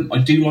bit different. I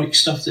do like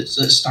stuff that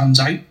stands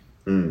out.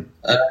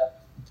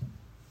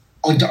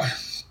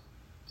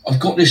 I've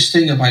got this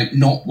thing about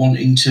not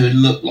wanting to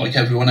look like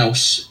everyone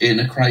else in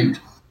a crowd.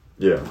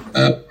 Yeah.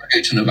 I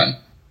go to an event,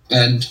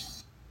 and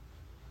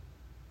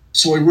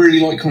so I really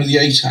like kind of the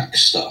ATAX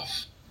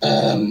stuff.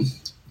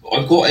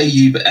 I've got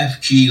AU, but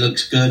FG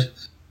looks good.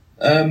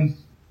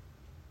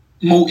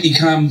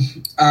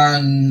 Multicam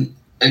and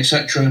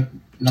etc.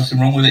 Nothing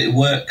wrong with it. It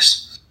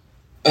works.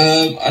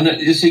 And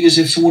the thing is,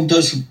 if someone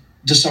does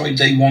decide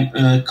they want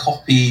to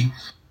copy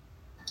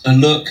a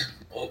look,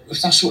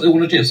 if that's what they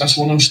want to do, if that's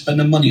what I'm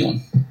spending money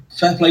on,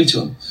 fair play to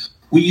them.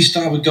 We used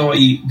to have a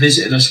guy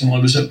visited us when I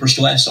was at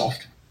Bristol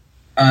Airsoft,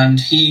 and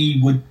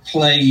he would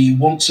play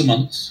once a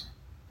month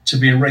to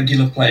be a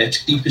regular player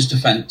to keep his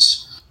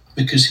defence,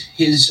 because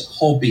his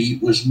hobby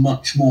was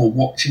much more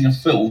watching a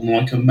film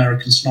like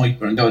American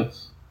Sniper and going, I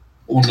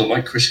want to look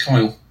like Chris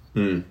Kyle.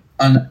 And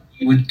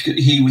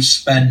he would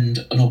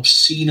spend an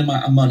obscene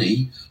amount of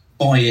money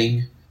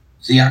buying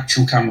the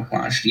actual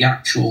camouflage, the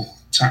actual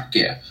tack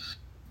gear,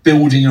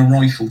 building a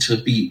rifle to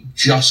be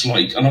just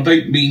like, and I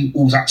don't mean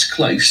all that's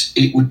close,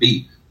 it would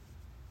be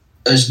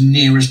as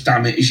near as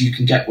damn it as you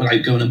can get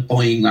without going and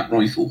buying that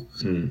rifle.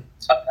 And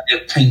he'll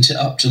paint it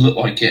up to look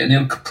like it, and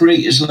he'll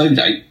create his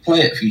loadout,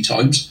 play it a few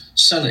times,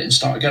 sell it and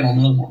start again on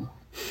another one,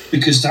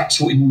 because that's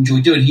what he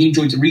enjoyed doing. He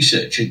enjoyed the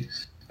researching,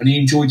 and he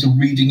enjoyed the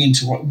reading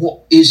into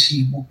what is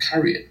he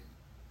carrying.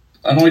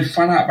 And I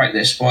found out about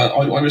this by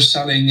I was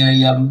selling a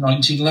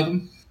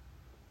 1911,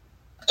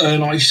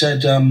 and I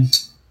said, I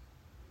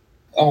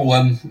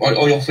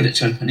offered it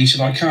to him, and he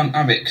said I can't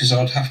have it because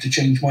I'd have to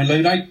change my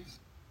loadout.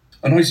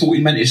 And I thought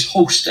he meant his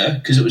holster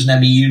because it was an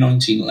MEU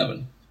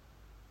 1911,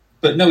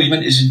 but no, he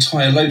meant his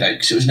entire loadout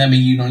because it was an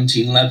MEU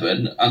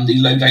 1911, and the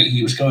loadout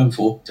he was going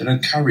for, they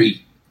don't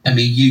carry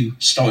MEU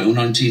style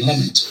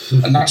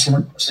 1911s. And that's when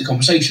I got to the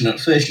conversation.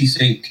 At first, you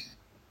think,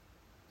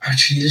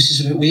 actually, this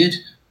is a bit weird,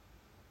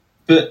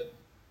 but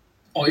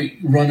I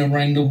run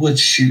around the woods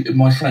shooting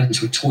my friends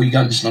with toy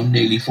guns, and I'm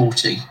nearly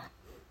 40.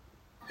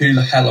 Who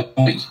the hell am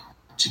I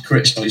to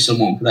criticise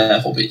someone for their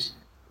hobby?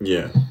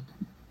 Yeah.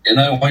 You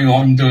know,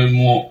 I'm doing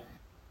what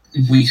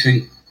we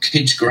think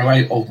kids grow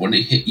out of when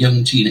they hit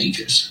young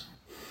teenagers.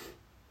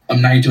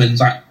 I'm now doing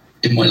that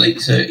in my late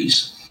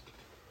 30s.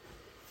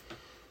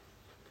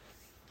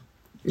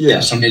 Yeah.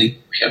 Yes, I'm nearly,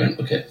 I don't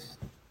look it.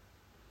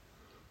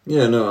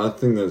 Yeah, no, I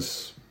think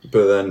that's,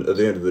 but then at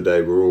the end of the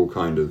day, we're all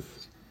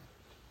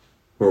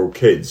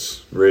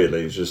kids,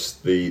 really. It's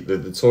just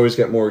the toys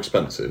get more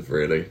expensive,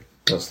 really.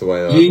 That's the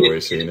way I've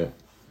always seen it.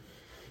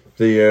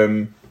 But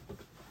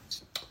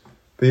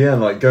yeah,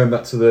 like going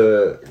back to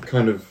the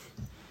kind of,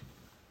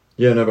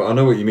 yeah, no, but I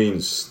know what you mean.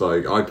 It's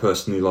like, I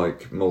personally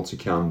like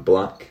multicam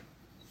black.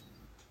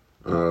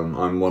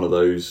 I'm one of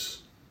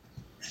those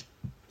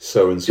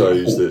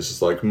so-and-sos that's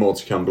just like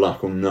multicam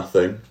black or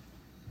nothing.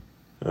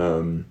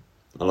 I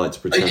like to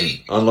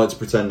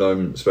pretend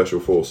I'm special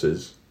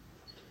forces.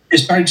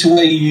 It's down to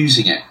where you're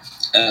using it.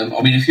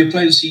 I mean, if you're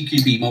playing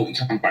CQB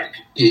multicam black,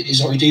 it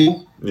is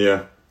ideal.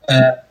 Yeah.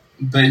 But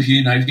if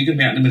you're going to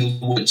be out in the middle of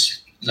the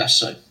woods, less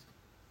so.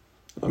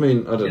 I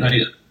mean, I don't know.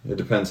 It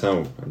depends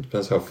how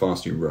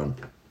fast you run.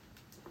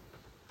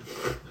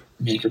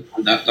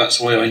 That's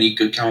why I need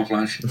good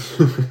camouflage.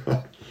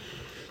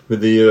 But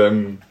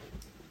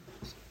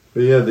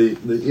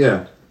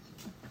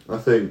I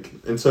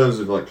think in terms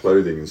of like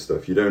clothing and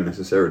stuff, you don't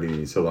necessarily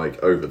need to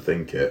like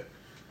overthink it,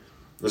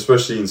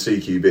 especially in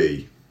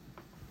CQB.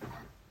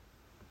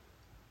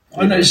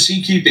 I know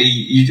CQB.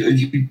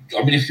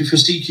 I mean, if you're for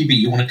CQB,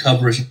 you want to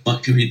cover as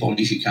much of your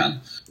body as you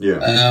can.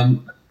 Yeah.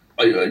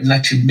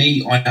 Lecture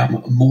me, I am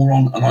a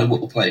moron, and I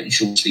will play it in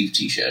short sleeve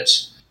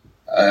t-shirts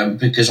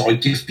because I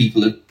give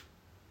people a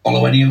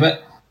follow any of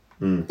it.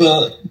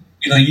 But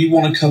you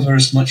want to cover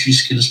as much of your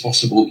skin as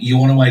possible. You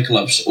want to wear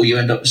gloves, or you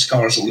end up with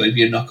scars all over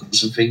your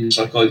knuckles and fingers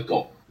like I've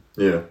got.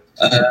 Yeah.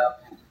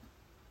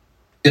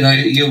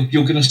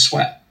 You're going to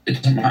sweat. It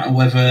doesn't matter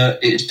whether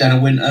it's dead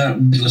of winter,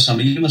 middle of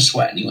summer. You're going to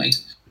sweat anyway.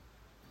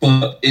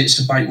 But it's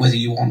about whether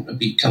you want to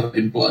be covered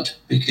in blood,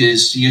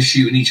 because you're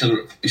shooting each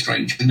other at close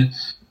range. And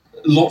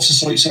lots of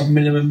sites have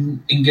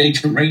minimum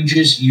engagement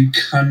ranges. You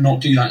cannot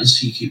do that in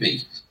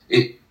CQB.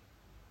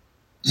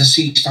 The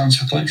C stands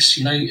for close.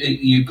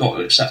 You've got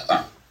to accept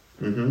that.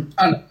 Mm-hmm.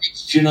 And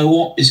do you know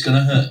what? It's going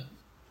to hurt.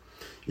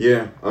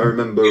 Yeah, I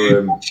remember.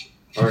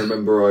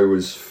 I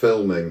was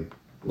filming,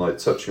 like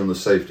touching on the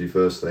safety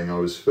first thing. I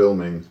was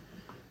filming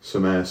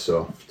some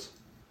airsoft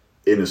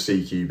in a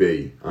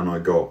CQB, and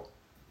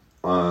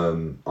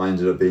I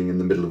ended up being in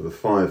the middle of a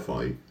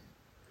firefight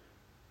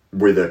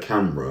with a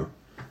camera,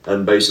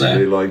 and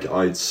basically, like,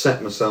 I'd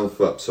set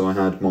myself up. So I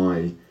had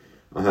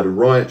a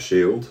riot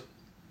shield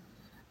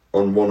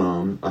on one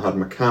arm, I had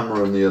my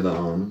camera on the other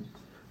arm,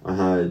 I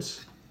had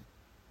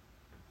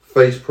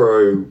face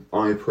pro,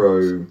 eye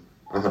pro,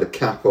 I had a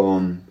cap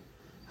on,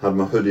 had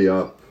my hoodie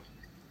up.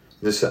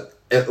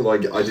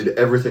 I did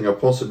everything I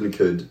possibly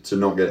could to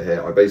not get hit.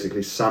 I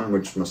basically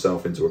sandwiched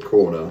myself into a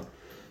corner,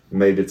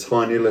 made a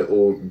tiny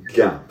little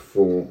gap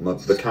for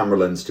the camera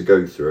lens to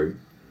go through,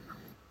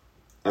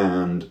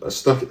 and I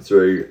stuck it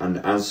through, and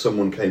as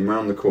someone came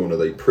round the corner,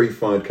 they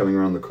pre-fired coming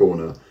around the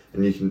corner,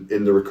 and you can,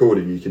 in the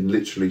recording, you can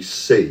literally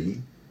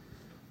see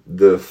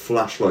the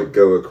flashlight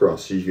go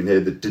across, so you can hear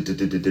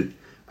the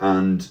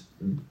and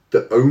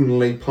the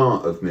only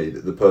part of me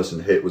that the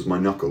person hit was my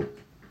knuckle.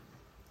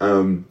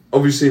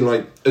 Obviously,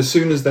 like, as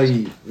soon as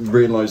they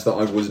realised that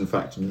I was in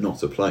fact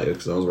not a player,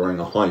 because I was wearing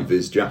a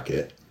high-vis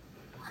jacket,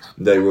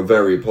 they were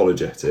very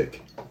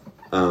apologetic.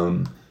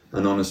 And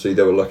honestly,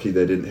 they were lucky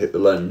they didn't hit the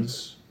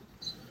lens.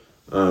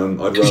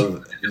 I'd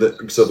rather,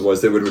 because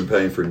otherwise they would have been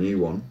paying for a new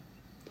one.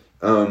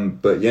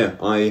 But yeah,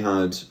 I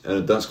had,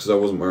 that's because I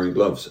wasn't wearing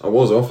gloves. I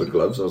was offered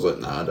gloves, I was like,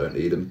 nah, I don't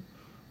need them.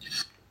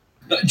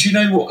 Do you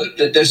know what?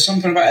 There's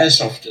something about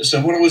Airsoft.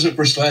 So when I was at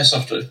Bristol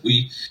Airsoft,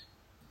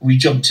 we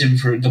jumped in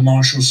for the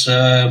marshals,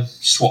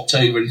 swapped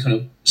over, and kind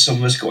of some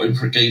of us got in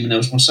for a game, and there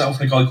was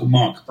myself and a guy called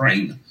Mark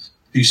Brain,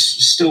 who's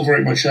still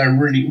very much there, a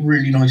really,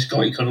 really nice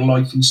guy, kind of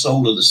life and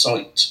soul of the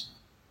site.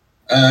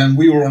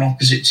 We were on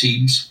opposite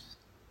teams,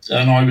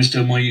 and I was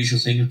doing my usual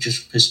thing of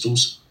just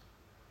pistols.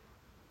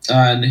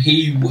 And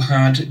he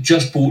had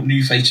just bought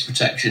new face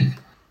protection,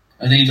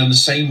 and he'd done the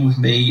same with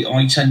me.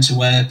 I tend to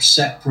wear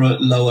separate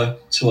lower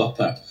to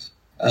upper.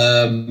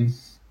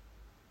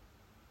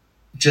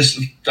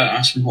 Just don't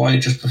ask me why, I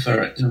just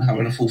prefer it than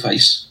having a full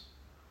face.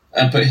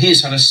 But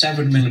his had a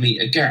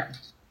 7mm gap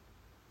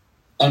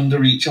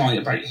under each eye,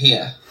 about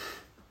here.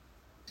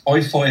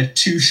 I fired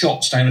 2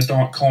 shots down a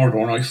dark corridor,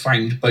 and I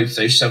found both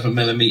those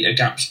 7mm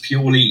gaps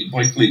purely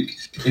by fluke.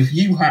 If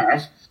you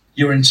have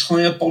your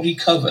entire body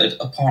covered,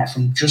 apart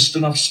from just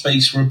enough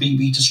space for a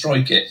BB to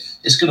strike it,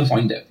 it's going to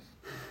find it.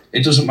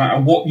 It doesn't matter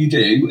what you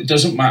do. It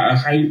doesn't matter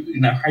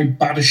how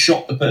bad a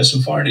shot the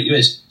person firing at you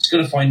is. It's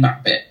going to find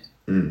that bit.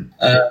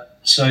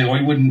 So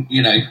I wouldn't,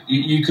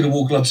 you could have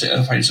wore gloves it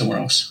and found somewhere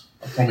else.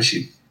 I promise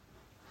you.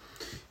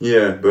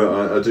 Yeah,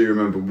 but I do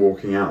remember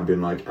walking out and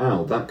being like,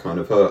 ow, that kind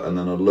of hurt. And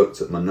then I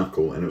looked at my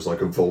knuckle and it was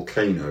like a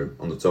volcano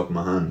on the top of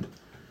my hand.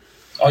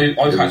 I've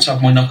had to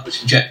have my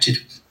knuckles injected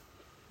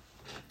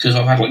because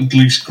I've had like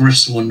loose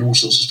gristle and all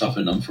sorts of stuff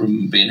in them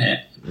from being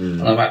hit.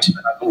 And I've had to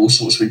have all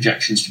sorts of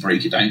injections to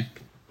break it down.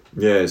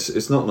 Yeah,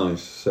 it's not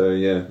nice. So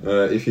yeah,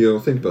 if you're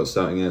thinking about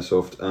starting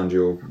Airsoft and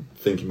you're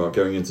thinking about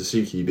going into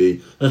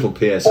CQB, a little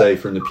PSA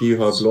from the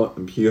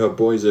PewHub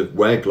boys of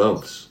wear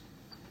gloves.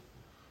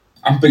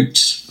 And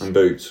boots.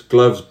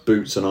 Gloves,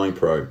 boots and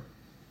iPro.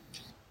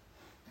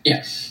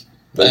 Yeah.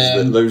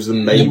 Those are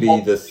maybe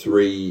the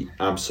 3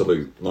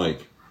 absolute,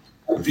 like...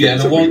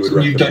 The one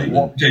you don't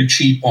want to go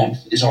cheap on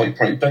is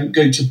iPro. Don't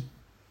go to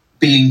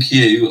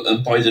B&Q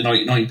and buy the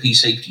 99p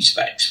safety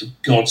specs, for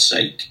God's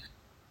sake.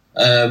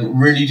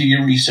 Really do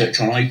your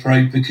research on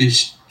iPro,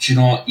 because do you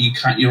know what?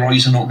 Your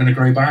eyes are not going to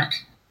grow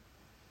back.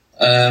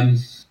 And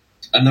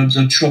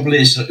the trouble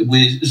is,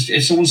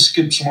 if someone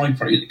skimps on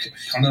iPro,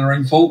 it's kind of their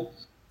own fault.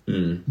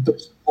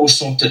 But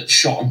also that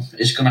shot them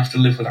is going to have to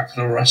live with that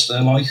for the rest of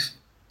their life.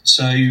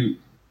 So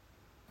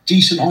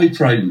decent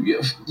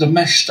iPro, the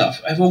mesh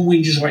stuff. Everyone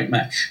whinges about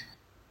mesh.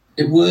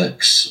 It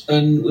works,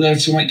 and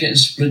there's like getting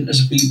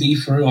splinters of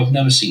BB through. I've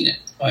never seen it.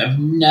 I have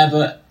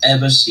never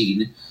ever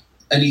seen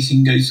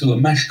anything go through a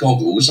mesh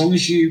goggle. As long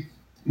as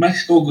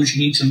mesh goggles,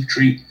 you need to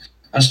treat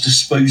as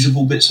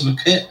disposable bits of a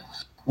kit.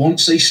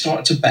 Once they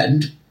start to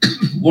bend,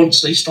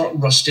 once they start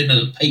rusting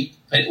and the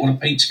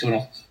paint's going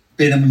off,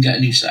 bin them and get a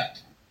new set.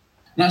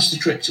 And that's the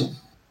trick to them.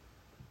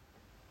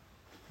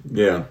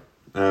 Yeah.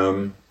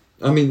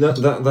 I mean,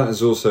 that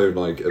is also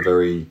like a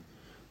very,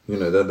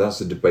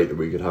 that's a debate that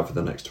we could have for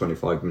the next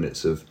 25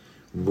 minutes of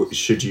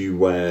should you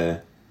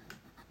wear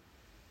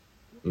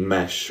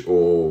mesh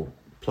or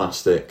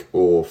plastic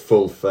or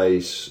full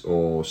face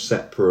or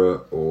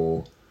separate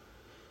or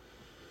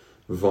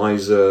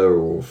visor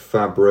or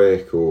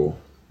fabric or...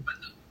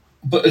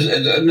 But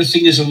the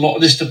thing is, a lot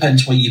of this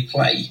depends where you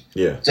play.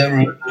 Yeah.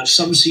 There are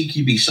some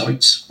CQB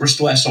sites,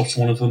 Bristol Airsoft's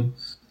one of them,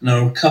 and there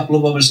are a couple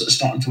of others that are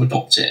starting to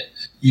adopt it.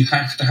 You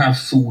have to have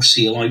full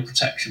CLI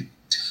protection.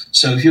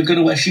 So if you're going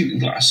to wear shooting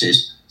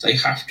glasses, they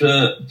have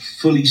to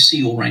fully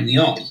seal around the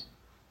eye.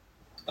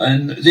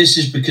 And this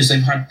is because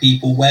they've had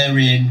people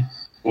wearing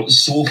the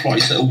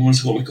sawflies that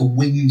almost got like a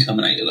wing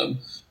coming out of them.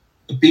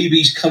 The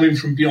BB's coming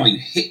from behind,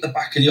 hit the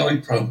back of the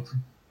iPro and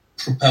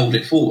propelled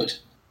it forward.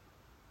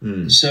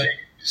 So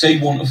they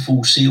want a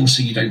full seal,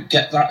 so you don't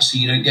get that, so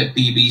you don't get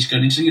BBs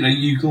going into,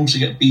 you can also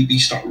get BBs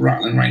start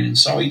rattling around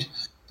inside.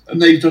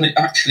 And they've done it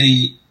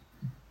actually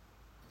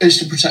is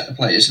to protect the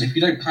players, and if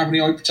you don't have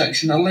any eye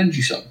protection, they'll lend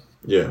you some.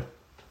 Yeah.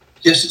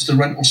 Yes, it's the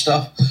rental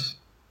stuff,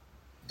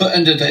 but at the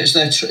end of the day,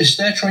 it's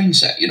their train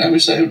set,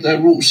 it's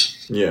their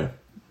rules. Yeah.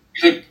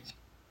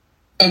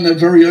 And they're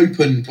very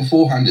open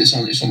beforehand. It's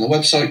on the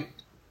website.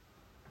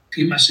 If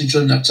you message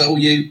them, they'll tell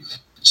you.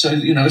 So,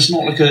 it's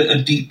not like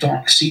a deep,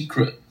 dark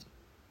secret.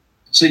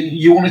 So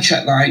you want to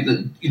check that out,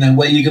 that,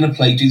 where you're going to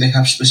play, do they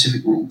have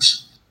specific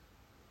rules?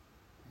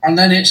 And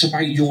then it's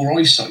about your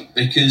eyesight,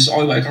 because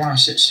I wear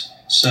glasses.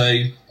 So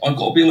I've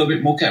got to be a little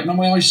bit more careful.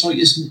 Now, my eyesight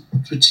isn't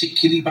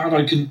particularly bad.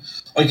 I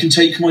can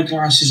take my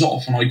glasses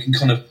off and I can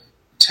kind of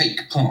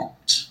take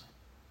part.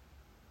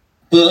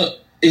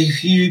 But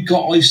if you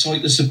got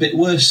eyesight that's a bit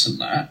worse than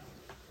that,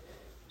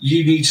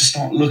 you need to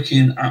start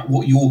looking at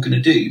what you're going to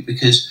do,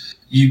 because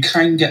you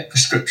can get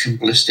prescription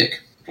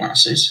ballistic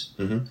glasses,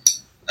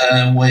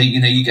 where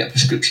you get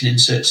prescription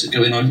inserts that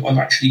go in. I've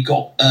actually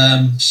got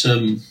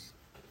some.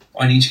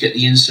 I need to get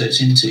the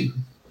inserts into,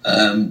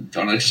 and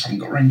I just haven't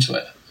got around to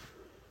it.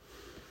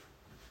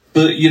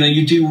 But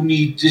you do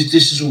need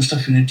this. Is all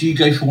stuff. Do you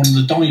go for one of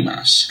the dye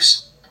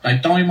masks? Now,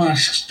 dye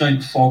masks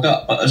don't fog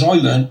up, but as I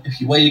learned,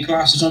 if you wear your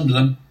glasses under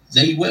them,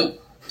 they will.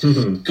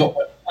 Got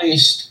my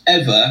highest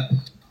ever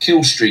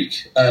kill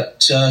streak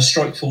at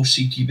Strike Force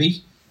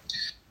CQB.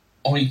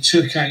 I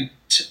took out,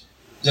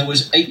 there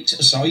was 8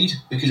 aside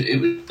because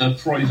it was a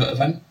private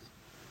event,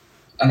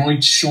 and I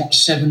shot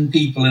 7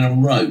 people in a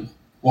row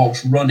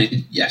whilst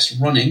running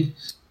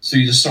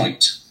through the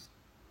site.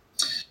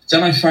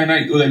 Then I found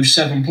out those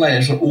 7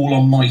 players were all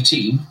on my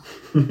team,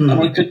 and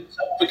I couldn't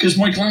tell because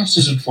my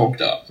glasses had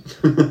fogged up.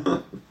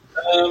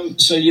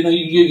 So you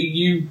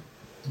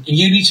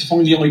need to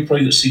find the eye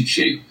pro that suits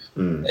you.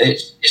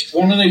 It's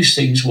one of those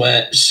things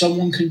where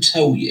someone can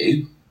tell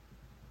you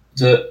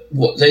that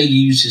what they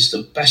use is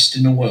the best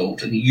in the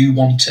world and you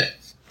want it.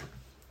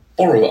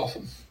 Borrow it off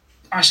them.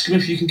 Ask them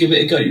if you can give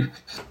it a go.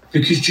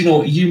 Because you know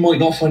what, you might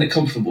not find it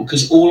comfortable,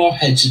 because all our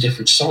heads are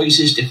different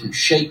sizes, different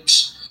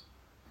shapes,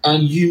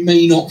 and you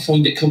may not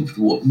find it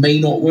comfortable. It may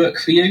not work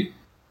for you,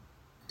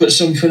 but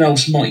something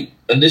else might.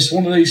 And it's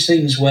one of those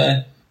things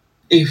where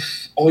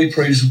if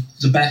iPro's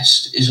the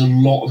best, is a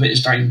lot of it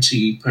is down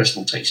to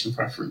personal taste and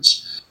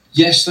preference.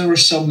 Yes, there are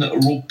some that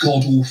are all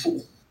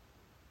god-awful.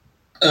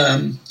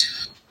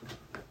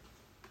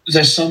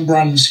 There's some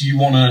brands you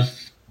want to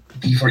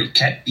be very,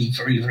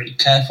 very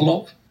careful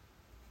of,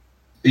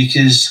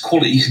 because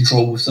quality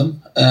control with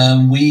them.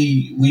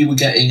 We were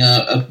getting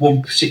a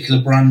one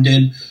particular brand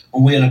in,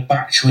 and we had a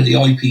batch where the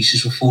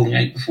eyepieces were falling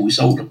out before we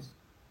sold them.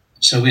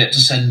 So we had to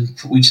send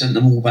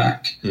them all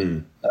back.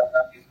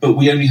 But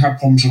we only had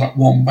problems with that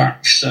one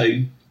batch, so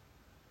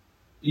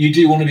you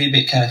do want to be a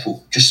bit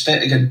careful. Just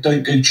don't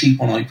go cheap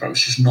on iPro.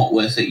 It's just not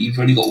worth it. You've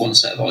only got one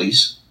set of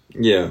eyes.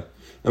 Yeah.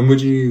 And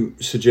would you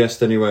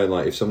suggest anywhere,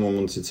 like, if someone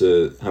wanted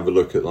to have a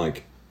look at,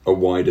 like, a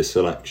wider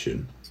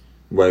selection,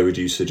 where would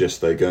you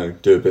suggest they go?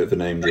 Do a bit of a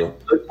name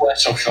drop. Local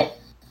airsoft shop.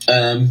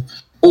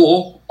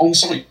 Or on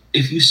site.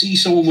 If you see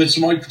someone with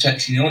some eye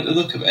protection, you like the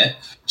look of it,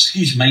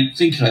 excuse me, mate,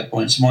 thinking about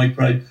buying some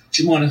iPro,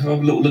 do you mind if I have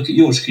a little look at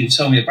yours? Can you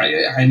tell me about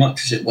it? How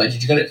much is it? Where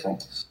did you get it from?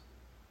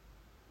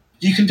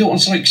 You can do it on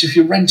site, because if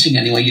you're renting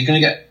anyway, you're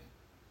going to get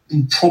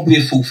probably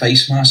a full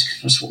face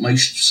mask. That's what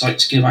most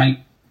sites give out,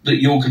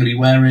 that you're going to be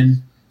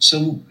wearing.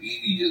 So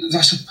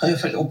that's a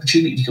perfect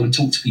opportunity to go and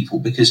talk to people,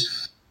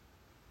 because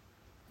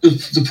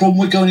the problem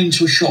with going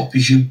into a shop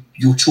is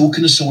you're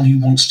talking to someone who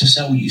wants to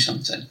sell you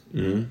something.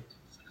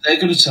 They're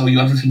going to tell you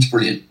everything's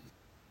brilliant.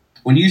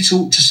 When you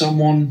talk to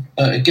someone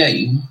at a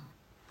game,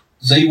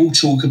 they will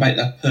talk about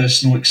their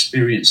personal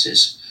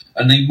experiences,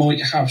 and they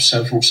might have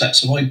several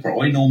sets of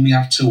iPro. I normally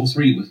have 2 or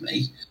 3 with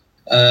me,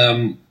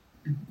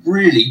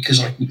 really, because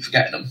I keep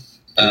forgetting them.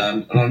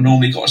 And I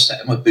normally got a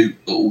set in my boot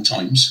at all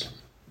times.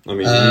 I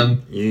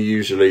mean, you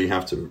usually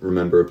have to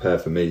remember a pair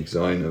for me, because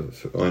I never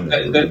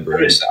remember.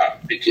 There is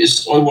that,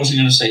 because I wasn't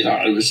going to say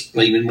that. I was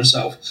blaming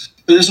myself.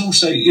 But there's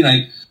also,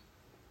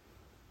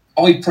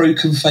 iPro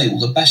can fail.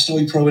 The best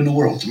iPro in the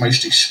world, the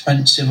most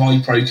expensive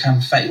iPro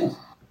can fail.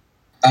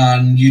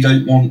 And you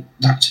don't want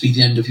that to be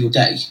the end of your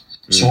day.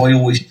 So I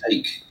always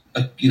take,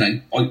 I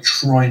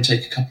try and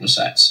take a couple of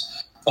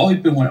sets. But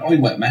I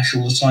wear mesh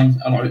all the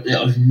time, and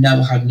I've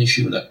never had an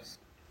issue with it.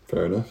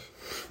 Fair enough.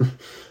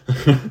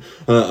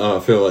 I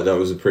feel like that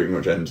was a pretty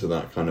much end to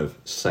that kind of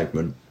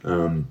segment.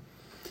 I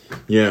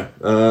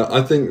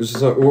think this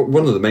is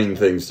one of the main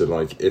things to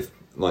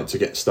to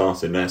get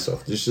started in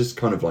airsoft is just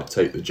kind of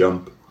take the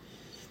jump.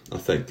 I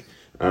think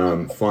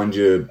find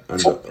your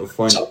as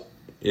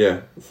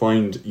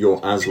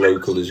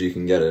local as you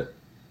can get it.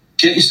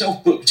 Get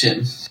yourself booked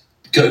in.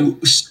 Go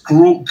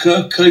through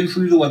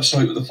the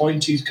website with a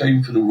fine-tooth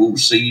comb for the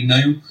rules, so you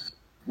know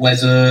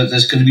whether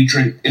there's going to be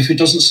drink. If it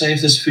doesn't say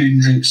if there's food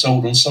and drink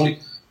sold on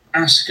site,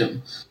 ask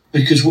them,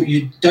 because what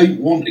you don't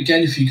want,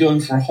 again, if you're going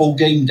for a whole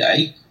game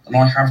day, and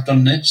I have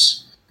done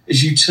this,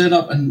 is you turn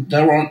up and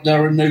there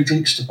are no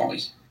drinks to buy.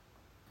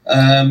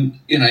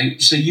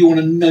 So you want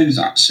to know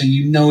that, so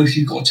you know if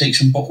you've got to take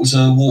some bottles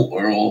of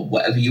water or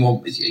whatever you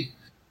want with you.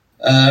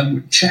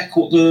 Check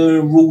what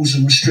the rules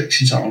and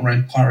restrictions are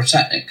around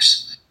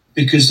pyrotechnics,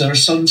 because there are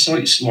some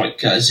sites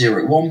like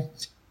 01,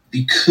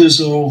 because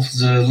of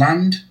the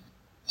land,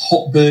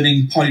 hot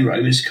burning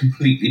pyro is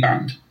completely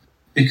banned,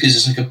 because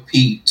it's like a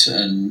peat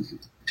and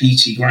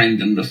peaty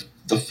ground, and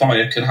the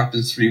fire could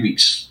happen 3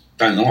 weeks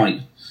down the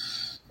line.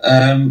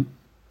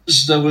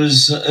 So there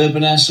was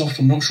Urban Airsoft,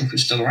 I'm not sure if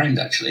it's still around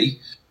actually.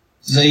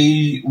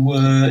 It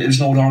was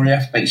an old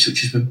RAF base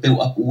which has been built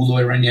up all the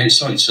way around the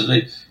outside, so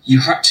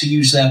you had to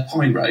use their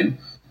pyro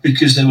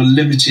because they were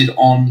limited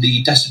on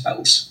the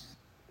decibels.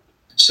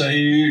 So,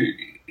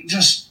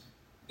 just,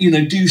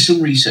 do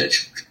some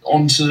research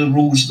onto the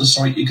rules of the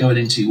site you're going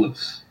into.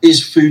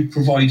 Is food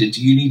provided?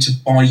 Do you need to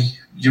buy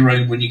your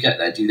own when you get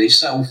there? Do they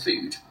sell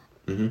food?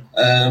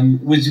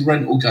 Mm-hmm. With your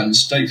rental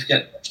guns, don't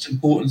forget the most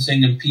important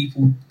thing, and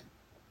people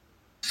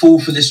fall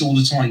for this all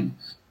the time,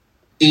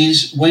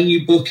 is when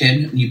you book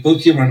in and you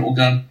book your rental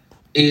gun,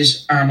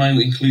 is ammo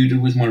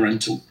included with my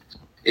rental?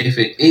 If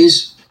it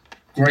is,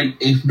 great.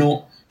 If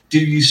not, do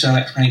you sell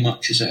it? How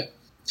much is it?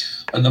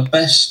 And the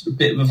best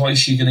bit of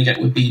advice you're going to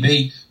get with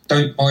BB,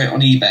 don't buy it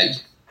on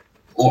eBay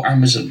or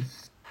Amazon.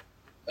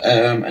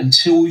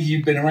 Until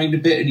you've been around a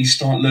bit and you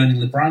start learning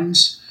the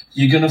brands,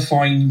 you're going to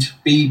find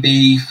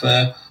BB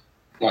for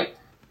like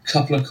a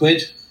couple of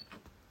quid.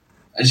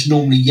 It's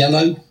normally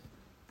yellow.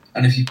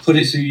 And if you put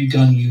it through your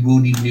gun, you will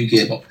need a new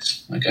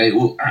gearbox. Okay, it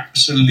will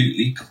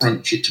absolutely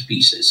crunch it to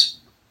pieces.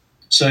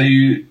 So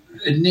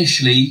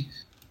initially,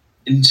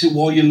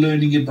 while you're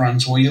learning your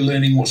brands, while you're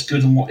learning what's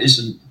good and what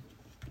isn't,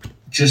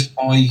 just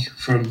buy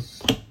from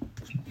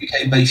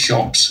UK-based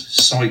shops,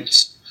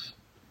 sites,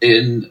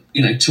 and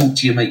talk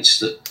to your mates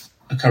that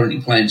are currently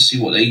playing to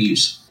see what they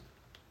use.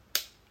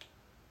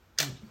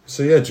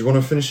 So yeah, do you want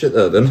to finish it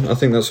there then? I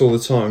think that's all the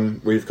time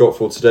we've got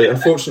for today.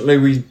 Unfortunately,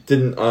 we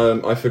didn't.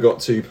 I forgot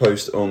to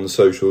post on the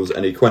socials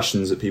any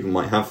questions that people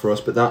might have for us,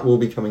 but that will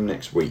be coming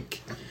next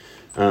week.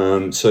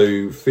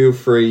 So feel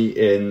free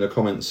in the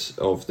comments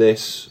of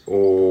this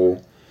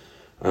or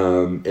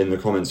in the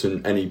comments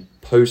in any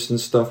posts and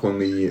stuff when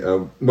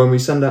we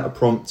send out a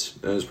prompt.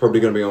 It's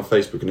probably going to be on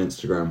Facebook and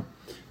Instagram.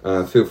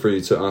 Feel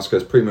free to ask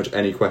us pretty much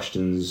any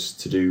questions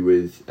to do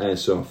with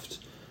Airsoft.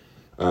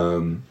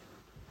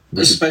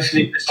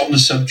 Especially if it's on the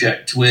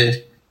subject we're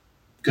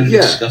going to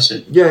be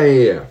discussing.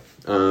 Yeah.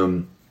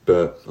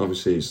 But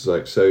obviously, it's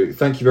so.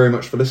 Thank you very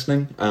much for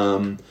listening.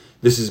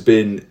 This has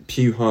been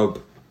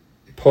PewHub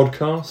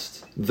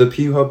Podcast, the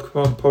PewHub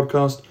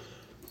Podcast.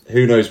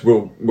 Who knows?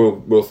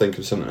 We'll think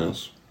of something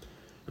else.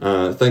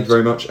 Thank you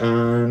very much,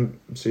 and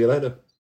see you later.